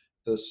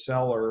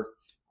seller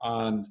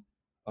on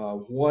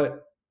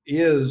what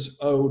is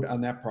owed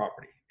on that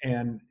property.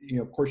 And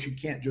of course, you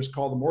can't just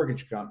call the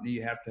mortgage company.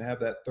 You have to have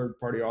that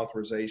third-party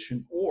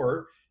authorization,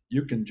 or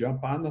you can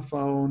jump on the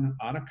phone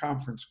on a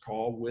conference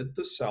call with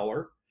the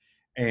seller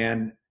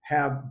and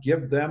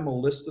give them a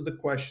list of the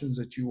questions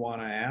that you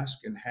want to ask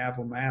and have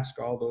them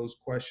ask all those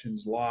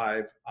questions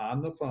live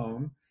on the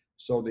phone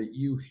so that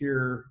you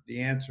hear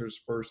the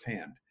answers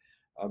firsthand.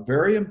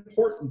 Very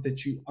important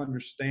that you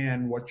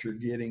understand what you're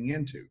getting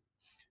into.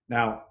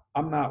 Now,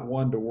 I'm not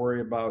one to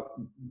worry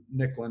about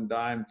nickel and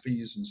dime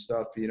fees and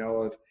stuff.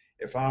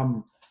 If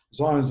I'm, as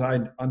long as I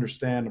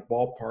understand the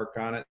ballpark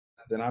on it,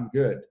 then I'm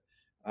good.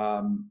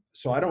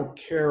 So I don't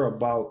care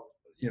about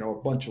a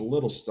bunch of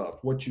little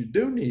stuff. What you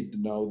do need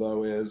to know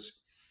though is,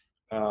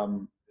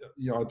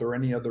 are there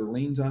any other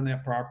liens on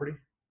that property?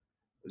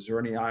 Is there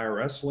any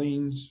IRS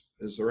liens?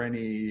 Is there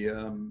any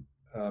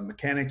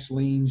mechanics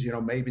liens?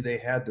 Maybe they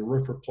had the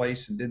roof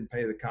replaced and didn't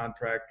pay the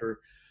contractor.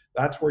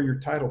 That's where your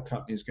title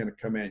company is going to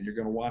come in. You're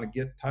going to want to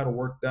get title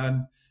work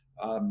done.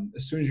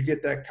 As soon as you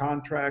get that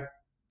contract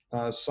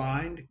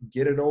signed,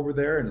 get it over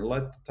there and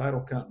let the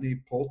title company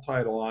pull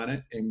title on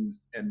it and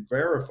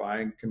verify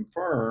and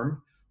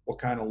confirm what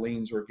kind of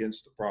liens are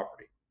against the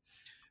property.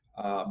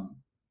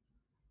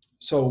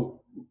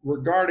 So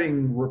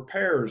regarding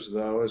repairs,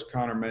 though, as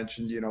Connor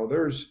mentioned,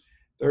 there's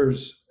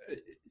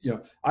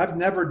I've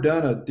never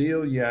done a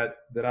deal yet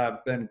that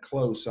I've been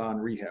close on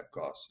rehab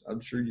costs. I'm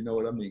sure you know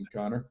what I mean,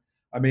 Connor.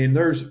 I mean,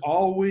 there's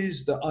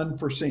always the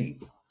unforeseen.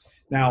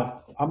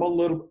 Now, I'm a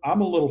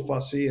little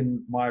fussy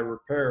in my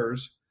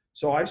repairs,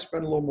 so I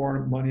spend a little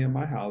more money on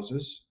my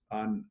houses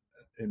in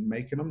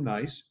making them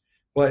nice.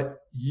 But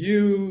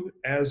you,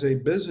 as a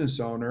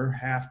business owner,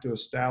 have to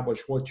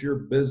establish what your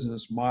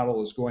business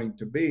model is going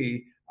to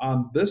be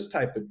on this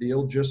type of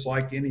deal, just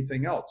like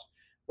anything else.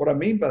 What I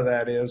mean by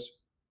that is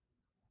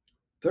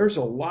there's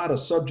a lot of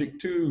subject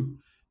to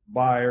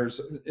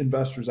buyers,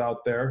 investors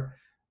out there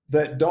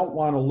that don't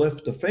want to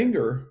lift a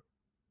finger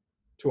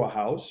to a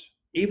house,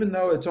 even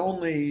though it's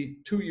only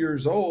 2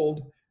 years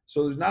old.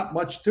 So there's not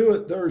much to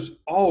it. There's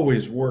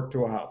always work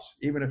to a house,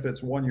 even if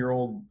it's 1 year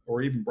old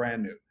or even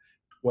brand new.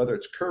 Whether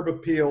it's curb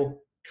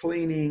appeal,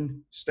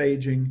 cleaning,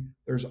 staging,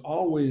 there's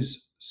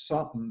always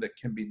something that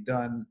can be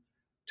done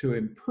to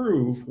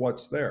improve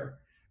what's there.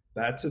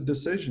 That's a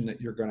decision that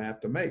you're going to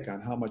have to make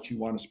on how much you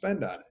want to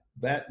spend on it.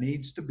 That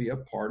needs to be a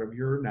part of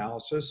your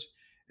analysis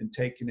and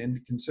taken into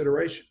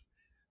consideration.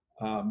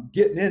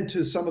 Getting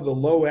into some of the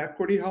low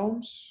equity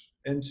homes,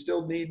 and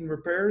still needing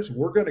repairs.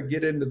 We're going to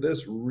get into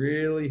this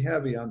really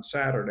heavy on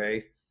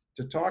Saturday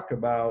to talk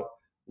about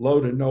low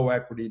to no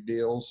equity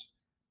deals.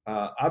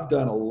 I've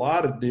done a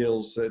lot of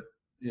deals that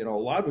a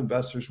lot of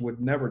investors would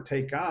never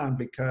take on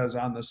because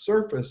on the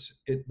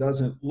surface it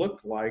doesn't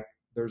look like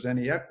there's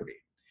any equity.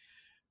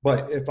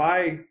 But if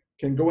I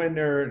can go in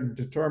there and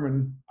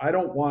determine if I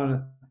don't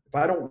want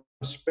to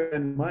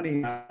spend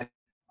money on it,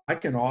 I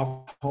can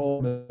offer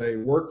home a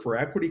work for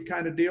equity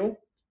kind of deal.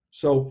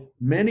 So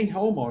many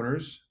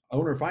homeowners,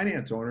 owner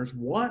finance owners,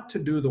 want to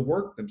do the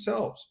work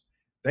themselves.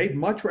 They'd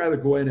much rather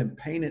go in and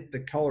paint it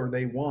the color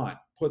they want,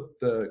 put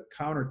the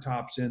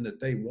countertops in that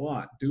they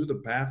want, do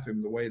the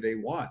bathroom the way they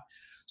want.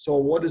 So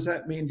what does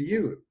that mean to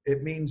you?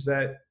 It means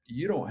that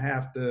you don't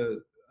have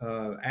to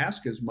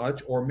ask as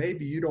much, or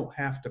maybe you don't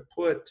have to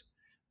put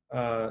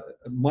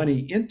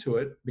money into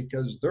it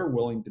because they're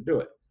willing to do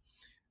it.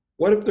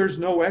 What if there's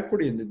no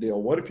equity in the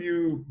deal? What if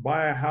you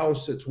buy a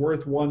house that's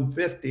worth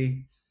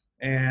 150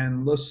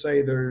 and let's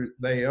say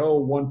they owe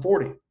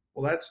 140?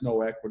 Well, that's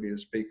no equity to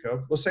speak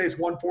of. Let's say it's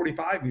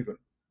 145 even.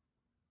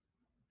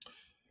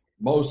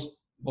 Most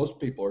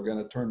people are going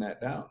to turn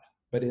that down.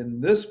 But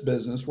in this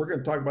business, we're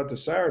going to talk about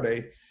this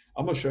Saturday.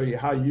 I'm going to show you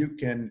how you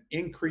can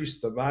increase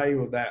the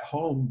value of that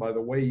home by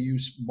the way you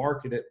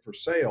market it for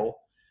sale,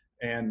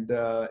 and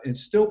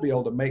still be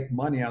able to make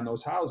money on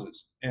those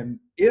houses. And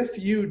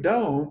if you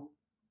don't,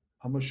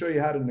 I'm going to show you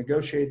how to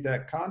negotiate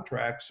that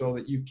contract so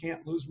that you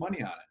can't lose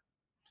money on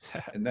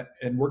it.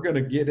 And we're going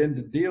to get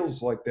into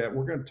deals like that.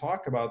 We're going to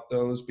talk about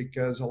those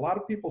because a lot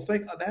of people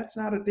think, oh, that's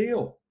not a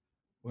deal.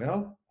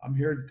 Well, I'm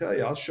here to tell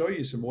you, I'll show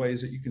you some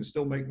ways that you can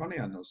still make money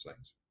on those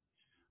things.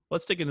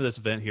 Let's dig into this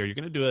event here. You're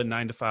going to do a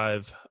 9 to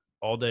 5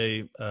 all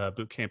day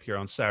boot camp here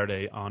on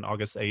Saturday on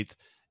August 8th.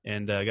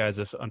 And guys,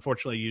 if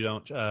unfortunately you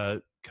don't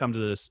come to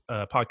this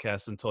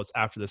podcast until it's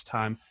after this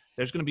time,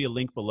 there's going to be a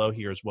link below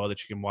here as well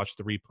that you can watch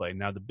the replay.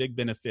 Now, the big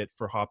benefit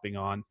for hopping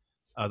on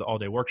the all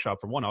day workshop,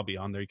 for one, I'll be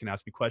on there. You can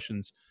ask me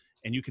questions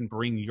and you can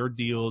bring your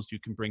deals. You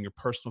can bring your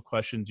personal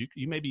questions.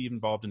 You may be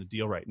involved in a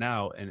deal right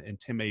now, and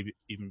Tim may be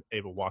even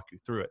able to walk you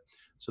through it.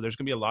 So there's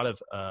going to be a lot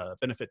of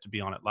benefit to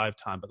be on at live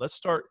time. But let's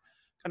start.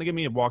 Kind of give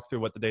me a walkthrough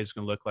what the day is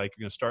going to look like.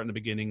 You're going to start in the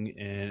beginning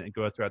and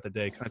go throughout the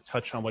day, kind of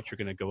touch on what you're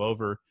going to go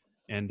over.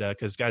 And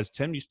because guys,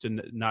 Tim used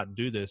to not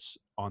do this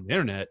on the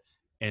internet,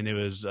 and it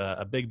was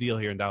a big deal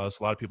here in Dallas.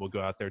 A lot of people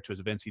go out there to his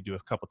events. He'd do a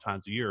couple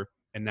times a year.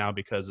 And now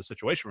because of the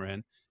situation we're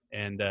in,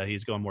 and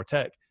he's going more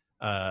tech,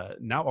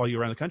 now all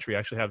year around the country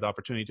actually have the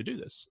opportunity to do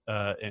this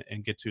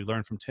and get to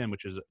learn from Tim,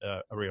 which is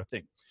a real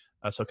thing.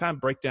 So kind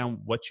of break down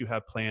what you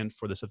have planned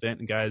for this event.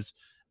 And guys,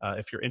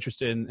 if you're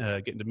interested in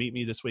getting to meet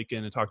me this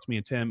weekend and talk to me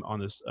and Tim on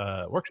this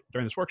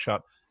during this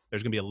workshop,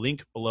 there's going to be a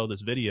link below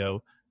this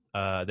video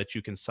that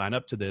you can sign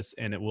up to this,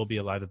 and it will be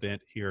a live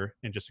event here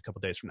in just a couple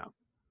days from now.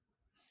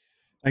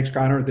 Thanks,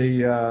 Connor.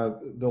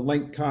 The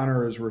link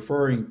Connor is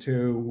referring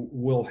to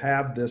will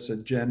have this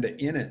agenda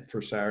in it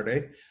for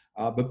Saturday.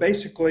 But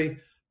basically,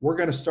 we're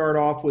going to start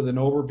off with an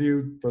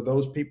overview for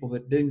those people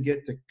that didn't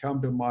get to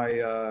come to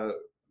my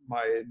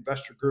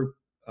investor group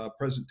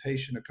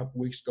presentation a couple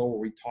weeks ago, where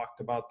we talked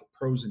about the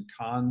pros and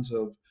cons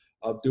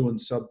of doing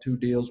sub-2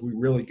 deals. We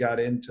really got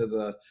into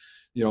the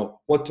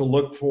what to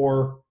look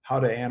for, how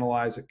to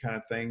analyze it, kind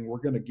of thing. We're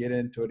going to get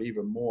into it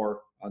even more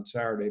on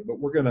Saturday, but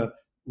we're going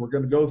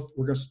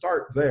to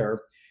start there,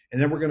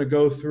 and then we're going to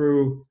go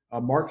through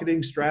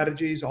marketing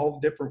strategies, all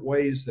the different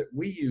ways that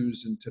we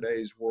use in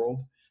today's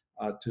world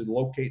to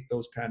locate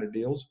those kind of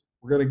deals.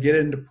 We're going to get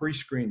into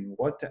pre-screening,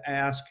 what to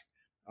ask,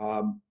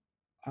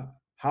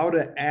 how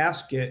to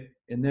ask it,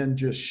 and then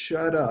just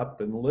shut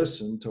up and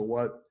listen to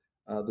what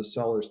the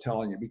seller's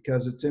telling you,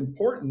 because it's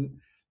important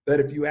that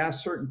if you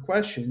ask certain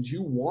questions,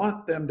 you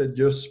want them to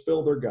just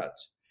spill their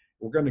guts.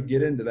 We're going to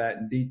get into that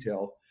in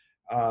detail.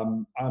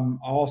 I'm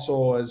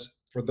also,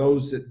 for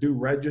those that do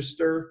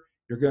register,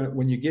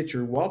 when you get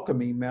your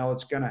welcome email,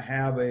 it's going to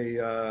have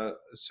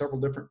several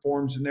different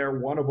forms in there.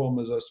 One of them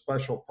is a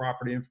special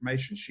property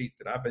information sheet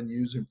that I've been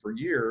using for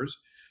years.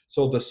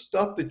 So the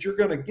stuff that you're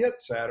going to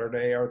get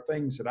Saturday are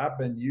things that I've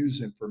been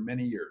using for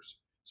many years.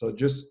 So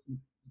just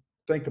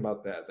think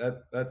about that.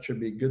 That should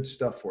be good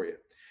stuff for you.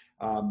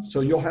 So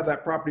you'll have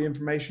that property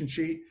information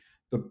sheet.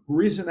 The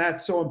reason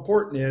that's so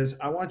important is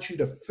I want you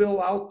to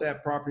fill out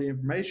that property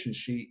information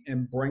sheet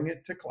and bring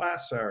it to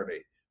class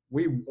Saturday.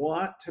 We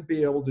want to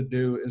be able to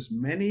do as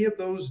many of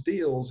those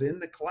deals in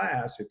the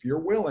class. If you're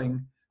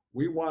willing,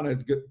 we want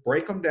to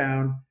break them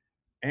down,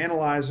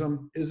 analyze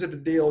them. Is it a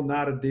deal,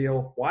 not a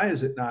deal? Why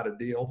is it not a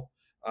deal?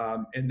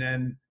 And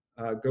then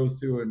go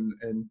through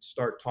and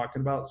start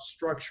talking about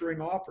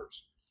structuring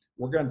offers.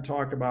 We're going to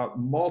talk about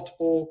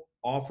multiple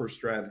offer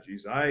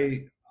strategies.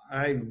 I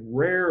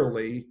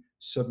rarely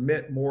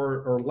submit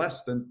more or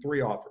less than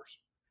 3 offers.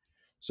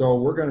 So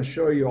we're going to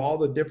show you all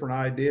the different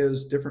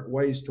ideas, different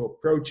ways to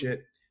approach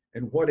it,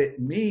 and what it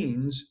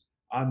means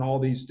on all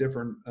these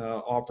different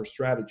offer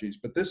strategies.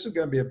 But this is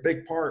going to be a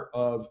big part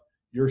of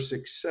your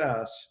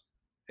success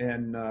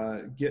in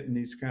getting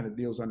these kind of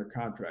deals under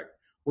contract.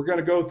 We're going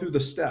to go through the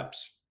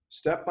steps,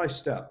 step by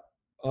step,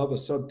 of a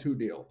sub two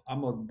deal.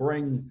 I'm going to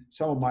bring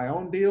some of my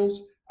own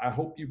deals. I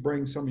hope you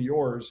bring some of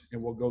yours,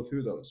 and we'll go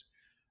through those.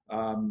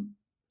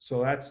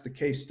 So that's the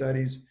case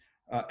studies.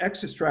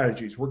 Exit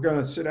strategies. We're going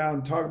to sit down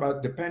and talk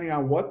about, depending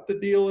on what the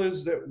deal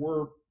is that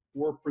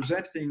we're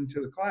presenting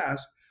to the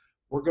class,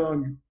 we're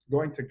going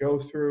to go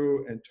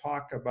through and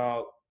talk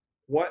about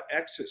what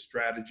exit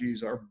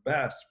strategies are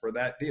best for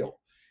that deal.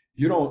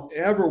 You don't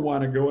ever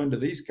want to go into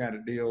these kind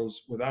of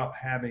deals without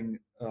having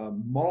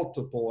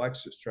multiple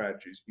exit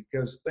strategies,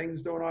 because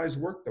things don't always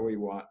work the way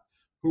you want.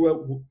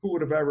 Who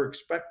would have ever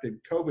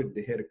expected COVID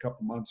to hit a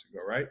couple months ago,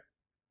 right?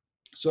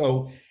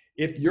 So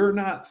if you're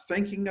not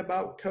thinking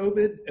about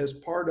COVID as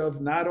part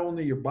of not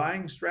only your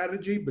buying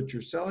strategy, but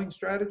your selling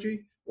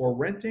strategy or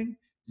renting,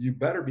 you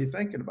better be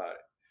thinking about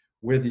it.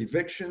 With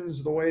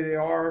evictions the way they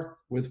are,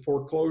 with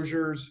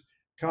foreclosures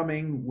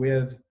coming,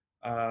 with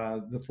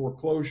the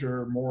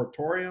foreclosure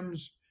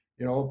moratoriums,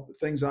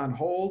 things on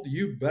hold,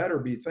 you better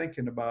be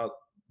thinking about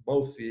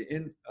both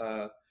the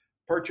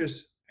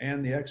purchase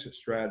and the exit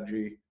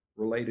strategy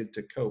related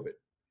to COVID.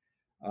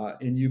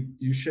 And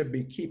you should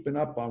be keeping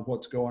up on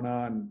what's going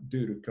on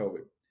due to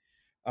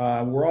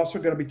COVID. We're also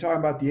going to be talking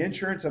about the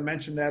insurance. I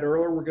mentioned that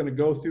earlier. We're going to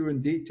go through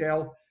in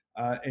detail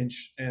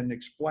and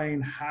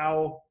explain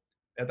how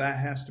that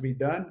has to be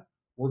done.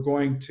 We're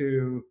going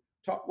to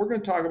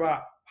talk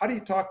about, how do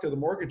you talk to the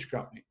mortgage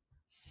company?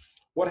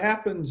 What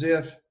happens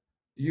if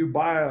you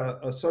buy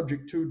a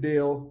subject to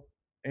deal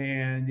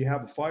and you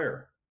have a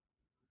fire?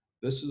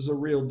 This is a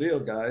real deal,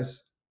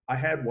 guys. I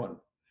had one.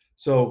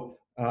 So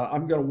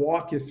I'm going to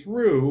walk you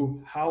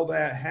through how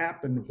that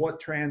happened, what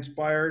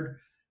transpired.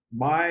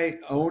 My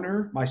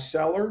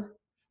seller,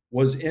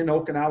 was in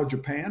Okinawa,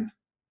 Japan.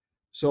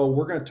 So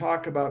we're going to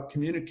talk about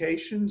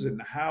communications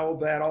and how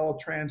that all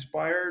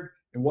transpired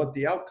and what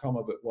the outcome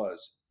of it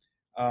was.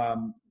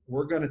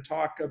 We're going to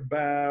talk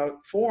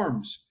about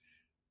forms.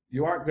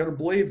 You aren't going to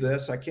believe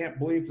this. I can't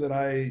believe that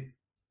I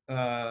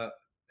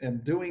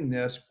am doing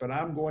this, but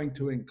I'm going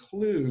to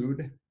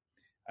include,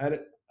 I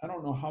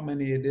don't know how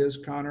many it is,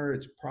 Connor.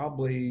 It's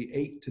probably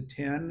 8 to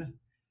 10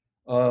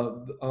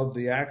 of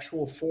the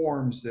actual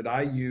forms that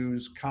I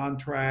use: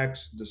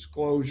 contracts,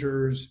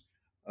 disclosures,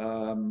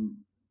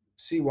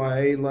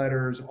 CYA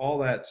letters, all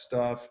that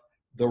stuff.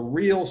 The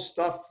real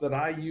stuff that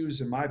I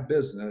use in my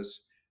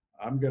business,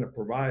 I'm going to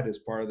provide as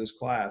part of this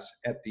class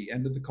at the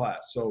end of the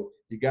class. So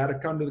you got to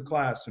come to the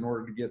class in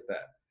order to get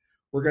that.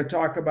 We're going to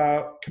talk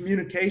about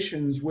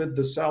communications with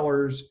the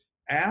sellers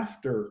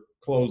after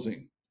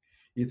closing.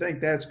 You think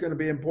that's going to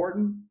be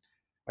important?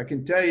 I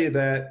can tell you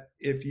that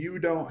if you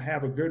don't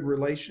have a good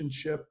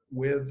relationship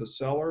with the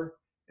seller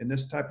in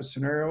this type of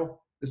scenario,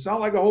 it's not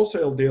like a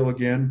wholesale deal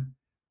again.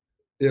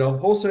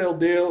 Wholesale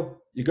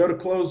deal, you go to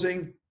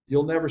closing,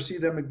 you'll never see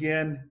them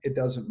again. It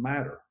doesn't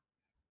matter.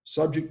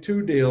 Subject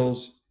to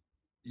deals,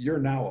 you're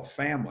now a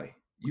family.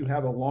 You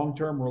have a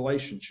long-term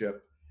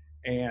relationship,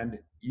 and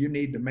you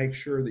need to make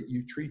sure that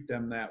you treat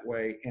them that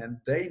way, and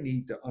they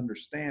need to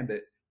understand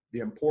it, the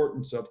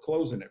importance of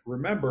closing it.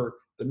 Remember,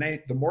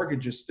 the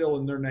mortgage is still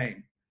in their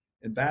name,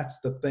 and that's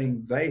the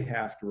thing they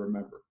have to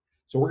remember.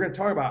 So we're going to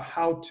talk about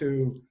how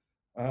to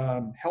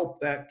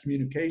help that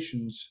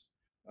communications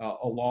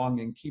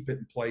along and keep it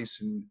in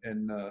place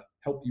and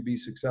help you be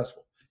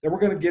successful. Then we're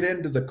going to get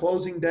into the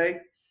closing day,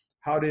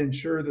 how to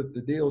ensure that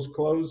the deals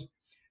close.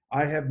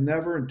 I have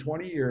never in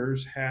 20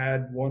 years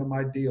had one of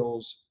my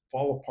deals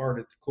fall apart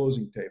at the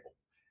closing table.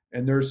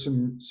 And there's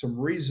some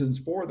reasons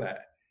for that.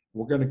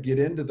 We're going to get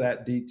into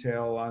that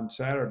detail on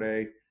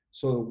Saturday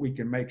so that we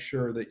can make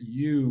sure that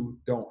you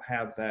don't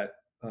have that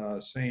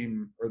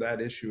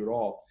that issue at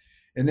all.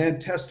 And then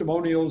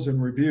testimonials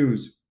and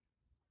reviews.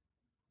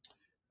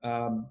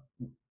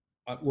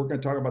 We're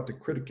going to talk about the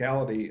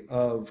criticality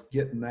of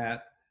getting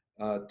that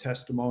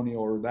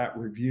testimonial or that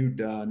review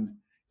done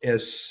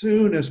as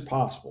soon as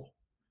possible,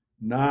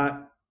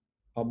 not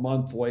a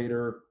month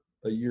later,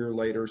 a year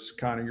later.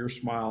 Kind of, you're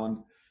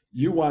smiling.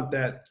 You want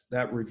that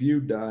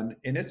review done,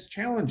 and it's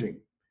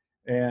challenging.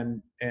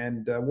 And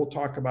we'll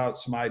talk about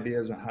some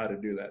ideas on how to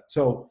do that.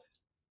 So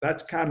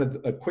that's kind of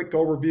a quick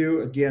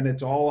overview. Again,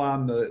 it's all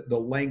on the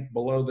link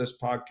below this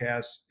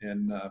podcast,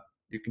 and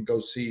you can go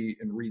see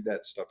and read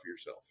that stuff for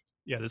yourself.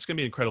 Yeah, this is going to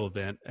be an incredible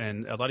event.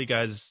 And a lot of you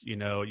guys,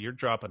 you're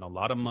dropping a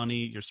lot of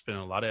money. You're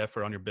spending a lot of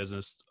effort on your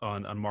business,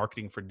 on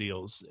marketing for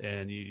deals.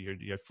 And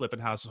you're flipping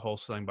houses,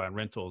 wholesaling, buying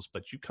rentals.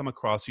 But you come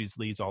across these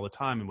leads all the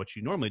time. And what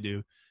you normally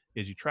do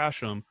is you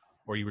trash them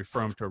or you refer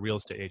them to a real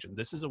estate agent.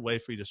 This is a way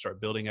for you to start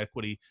building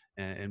equity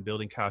and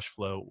building cash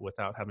flow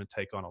without having to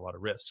take on a lot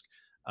of risk.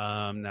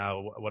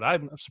 Now, what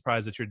I'm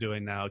surprised that you're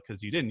doing now,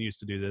 because you didn't used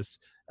to do this,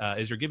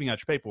 is you're giving out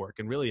your paperwork.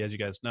 And really, as you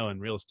guys know, in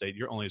real estate,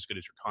 you're only as good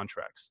as your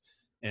contracts.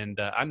 And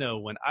I know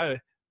when I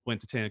went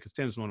to Tim, because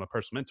Tim's one of my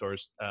personal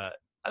mentors,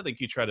 I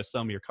think you tried to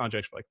sell me your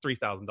contracts for like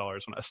 $3,000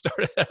 when I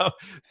started out.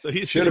 So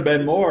he should have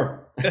been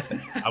more.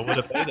 I would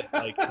have paid it,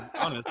 like, to be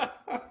honest.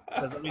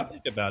 Because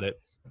think about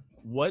it.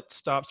 What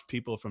stops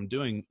people from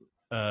doing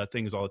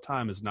things all the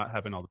time is not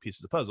having all the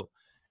pieces of the puzzle.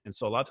 And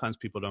so a lot of times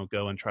people don't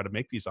go and try to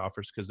make these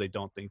offers because they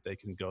don't think they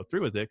can go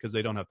through with it because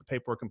they don't have the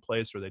paperwork in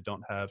place or they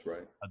don't have That's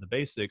right. the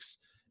basics.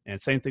 And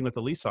same thing with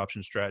the lease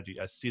option strategy.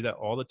 I see that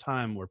all the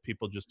time where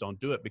people just don't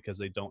do it because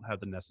they don't have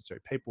the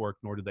necessary paperwork,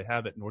 nor do they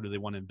have it, nor do they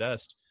want to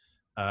invest.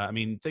 I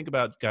mean, think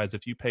about, guys,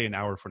 if you pay an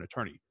hour for an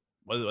attorney,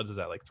 what is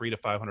that, like $300 to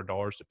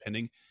 $500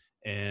 depending?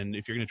 And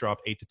if you're going to drop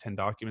 8 to 10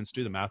 documents,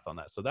 do the math on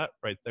that. So that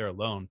right there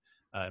alone,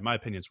 in my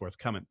opinion, is worth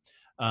coming.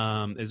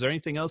 Is there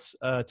anything else,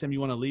 Tim,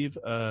 you want to leave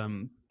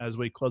as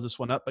we close this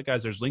one up? But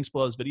guys, there's links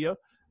below this video.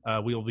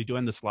 We will be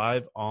doing this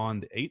live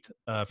on the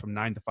 8th from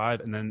 9 to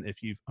 5. And then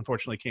if you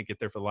unfortunately can't get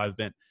there for the live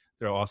event,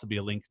 there will also be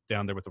a link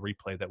down there with a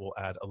replay that we'll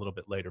add a little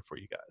bit later for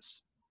you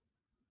guys.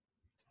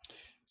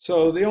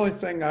 So the only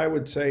thing I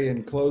would say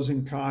in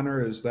closing,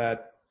 Connor, is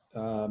that,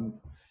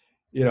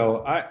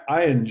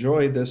 I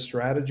enjoy this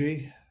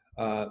strategy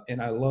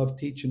and I love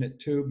teaching it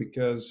too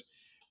because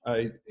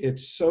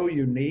it's so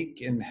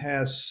unique and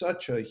has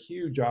such a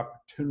huge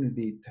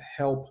opportunity to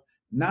help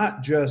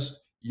not just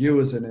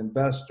you as an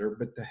investor,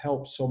 but to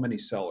help so many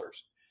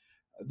sellers.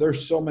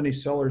 There's so many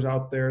sellers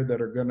out there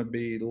that are going to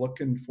be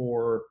looking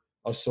for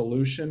a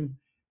solution.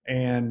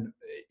 And,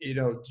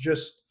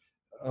 just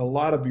a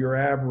lot of your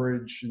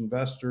average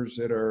investors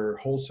that are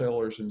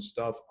wholesalers and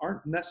stuff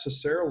aren't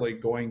necessarily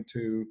going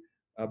to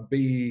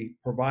be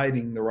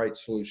providing the right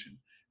solution.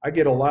 I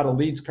get a lot of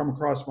leads come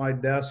across my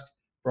desk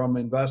from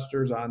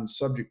investors on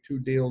subject to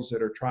deals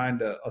that are trying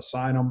to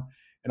assign them.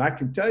 And I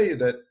can tell you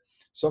that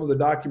some of the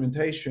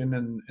documentation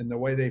and the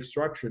way they've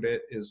structured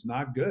it is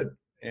not good.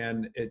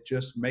 And it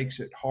just makes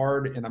it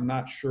hard. And I'm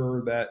not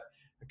sure that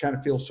I kind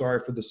of feel sorry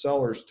for the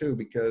sellers too,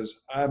 because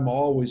I'm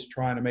always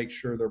trying to make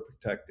sure they're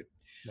protected.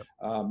 Yep.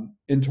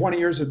 In 20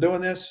 years of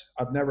doing this,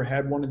 I've never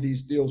had one of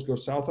these deals go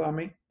south on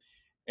me.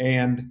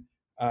 And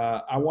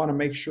I want to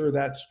make sure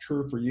that's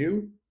true for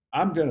you.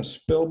 I'm going to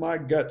spill my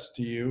guts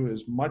to you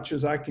as much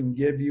as I can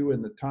give you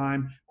in the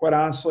time. Quite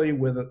honestly,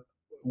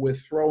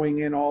 with throwing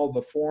in all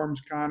the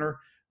forms, Connor,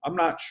 I'm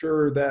not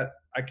sure that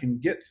I can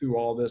get through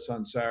all this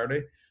on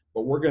Saturday,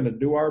 but we're going to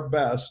do our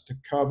best to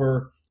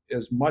cover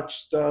as much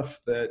stuff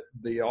that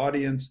the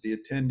audience, the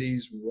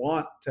attendees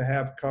want to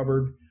have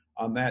covered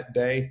on that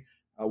day,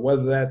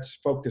 whether that's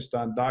focused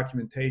on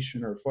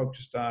documentation or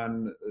focused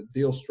on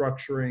deal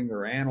structuring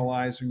or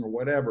analyzing or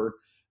whatever.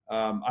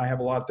 I have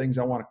a lot of things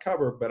I want to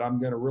cover, but I'm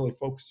going to really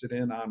focus it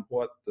in on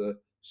what the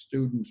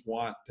students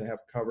want to have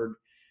covered.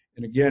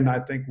 And again, I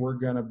think we're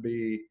going to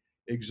be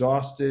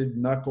exhausted,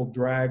 knuckle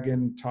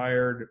dragging,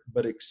 tired,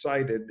 but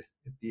excited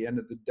at the end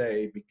of the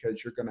day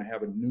because you're going to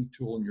have a new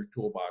tool in your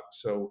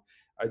toolbox. So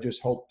I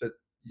just hope that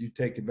you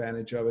take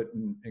advantage of it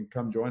and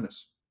come join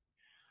us.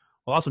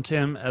 Well, awesome,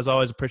 Tim. As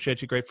always,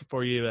 appreciate you. Grateful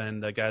for you.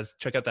 And guys,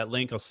 check out that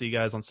link. I'll see you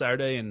guys on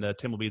Saturday. And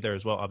Tim will be there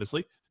as well,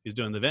 obviously. He's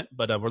doing the event.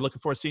 But we're looking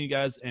forward to seeing you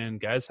guys. And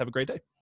guys, have a great day.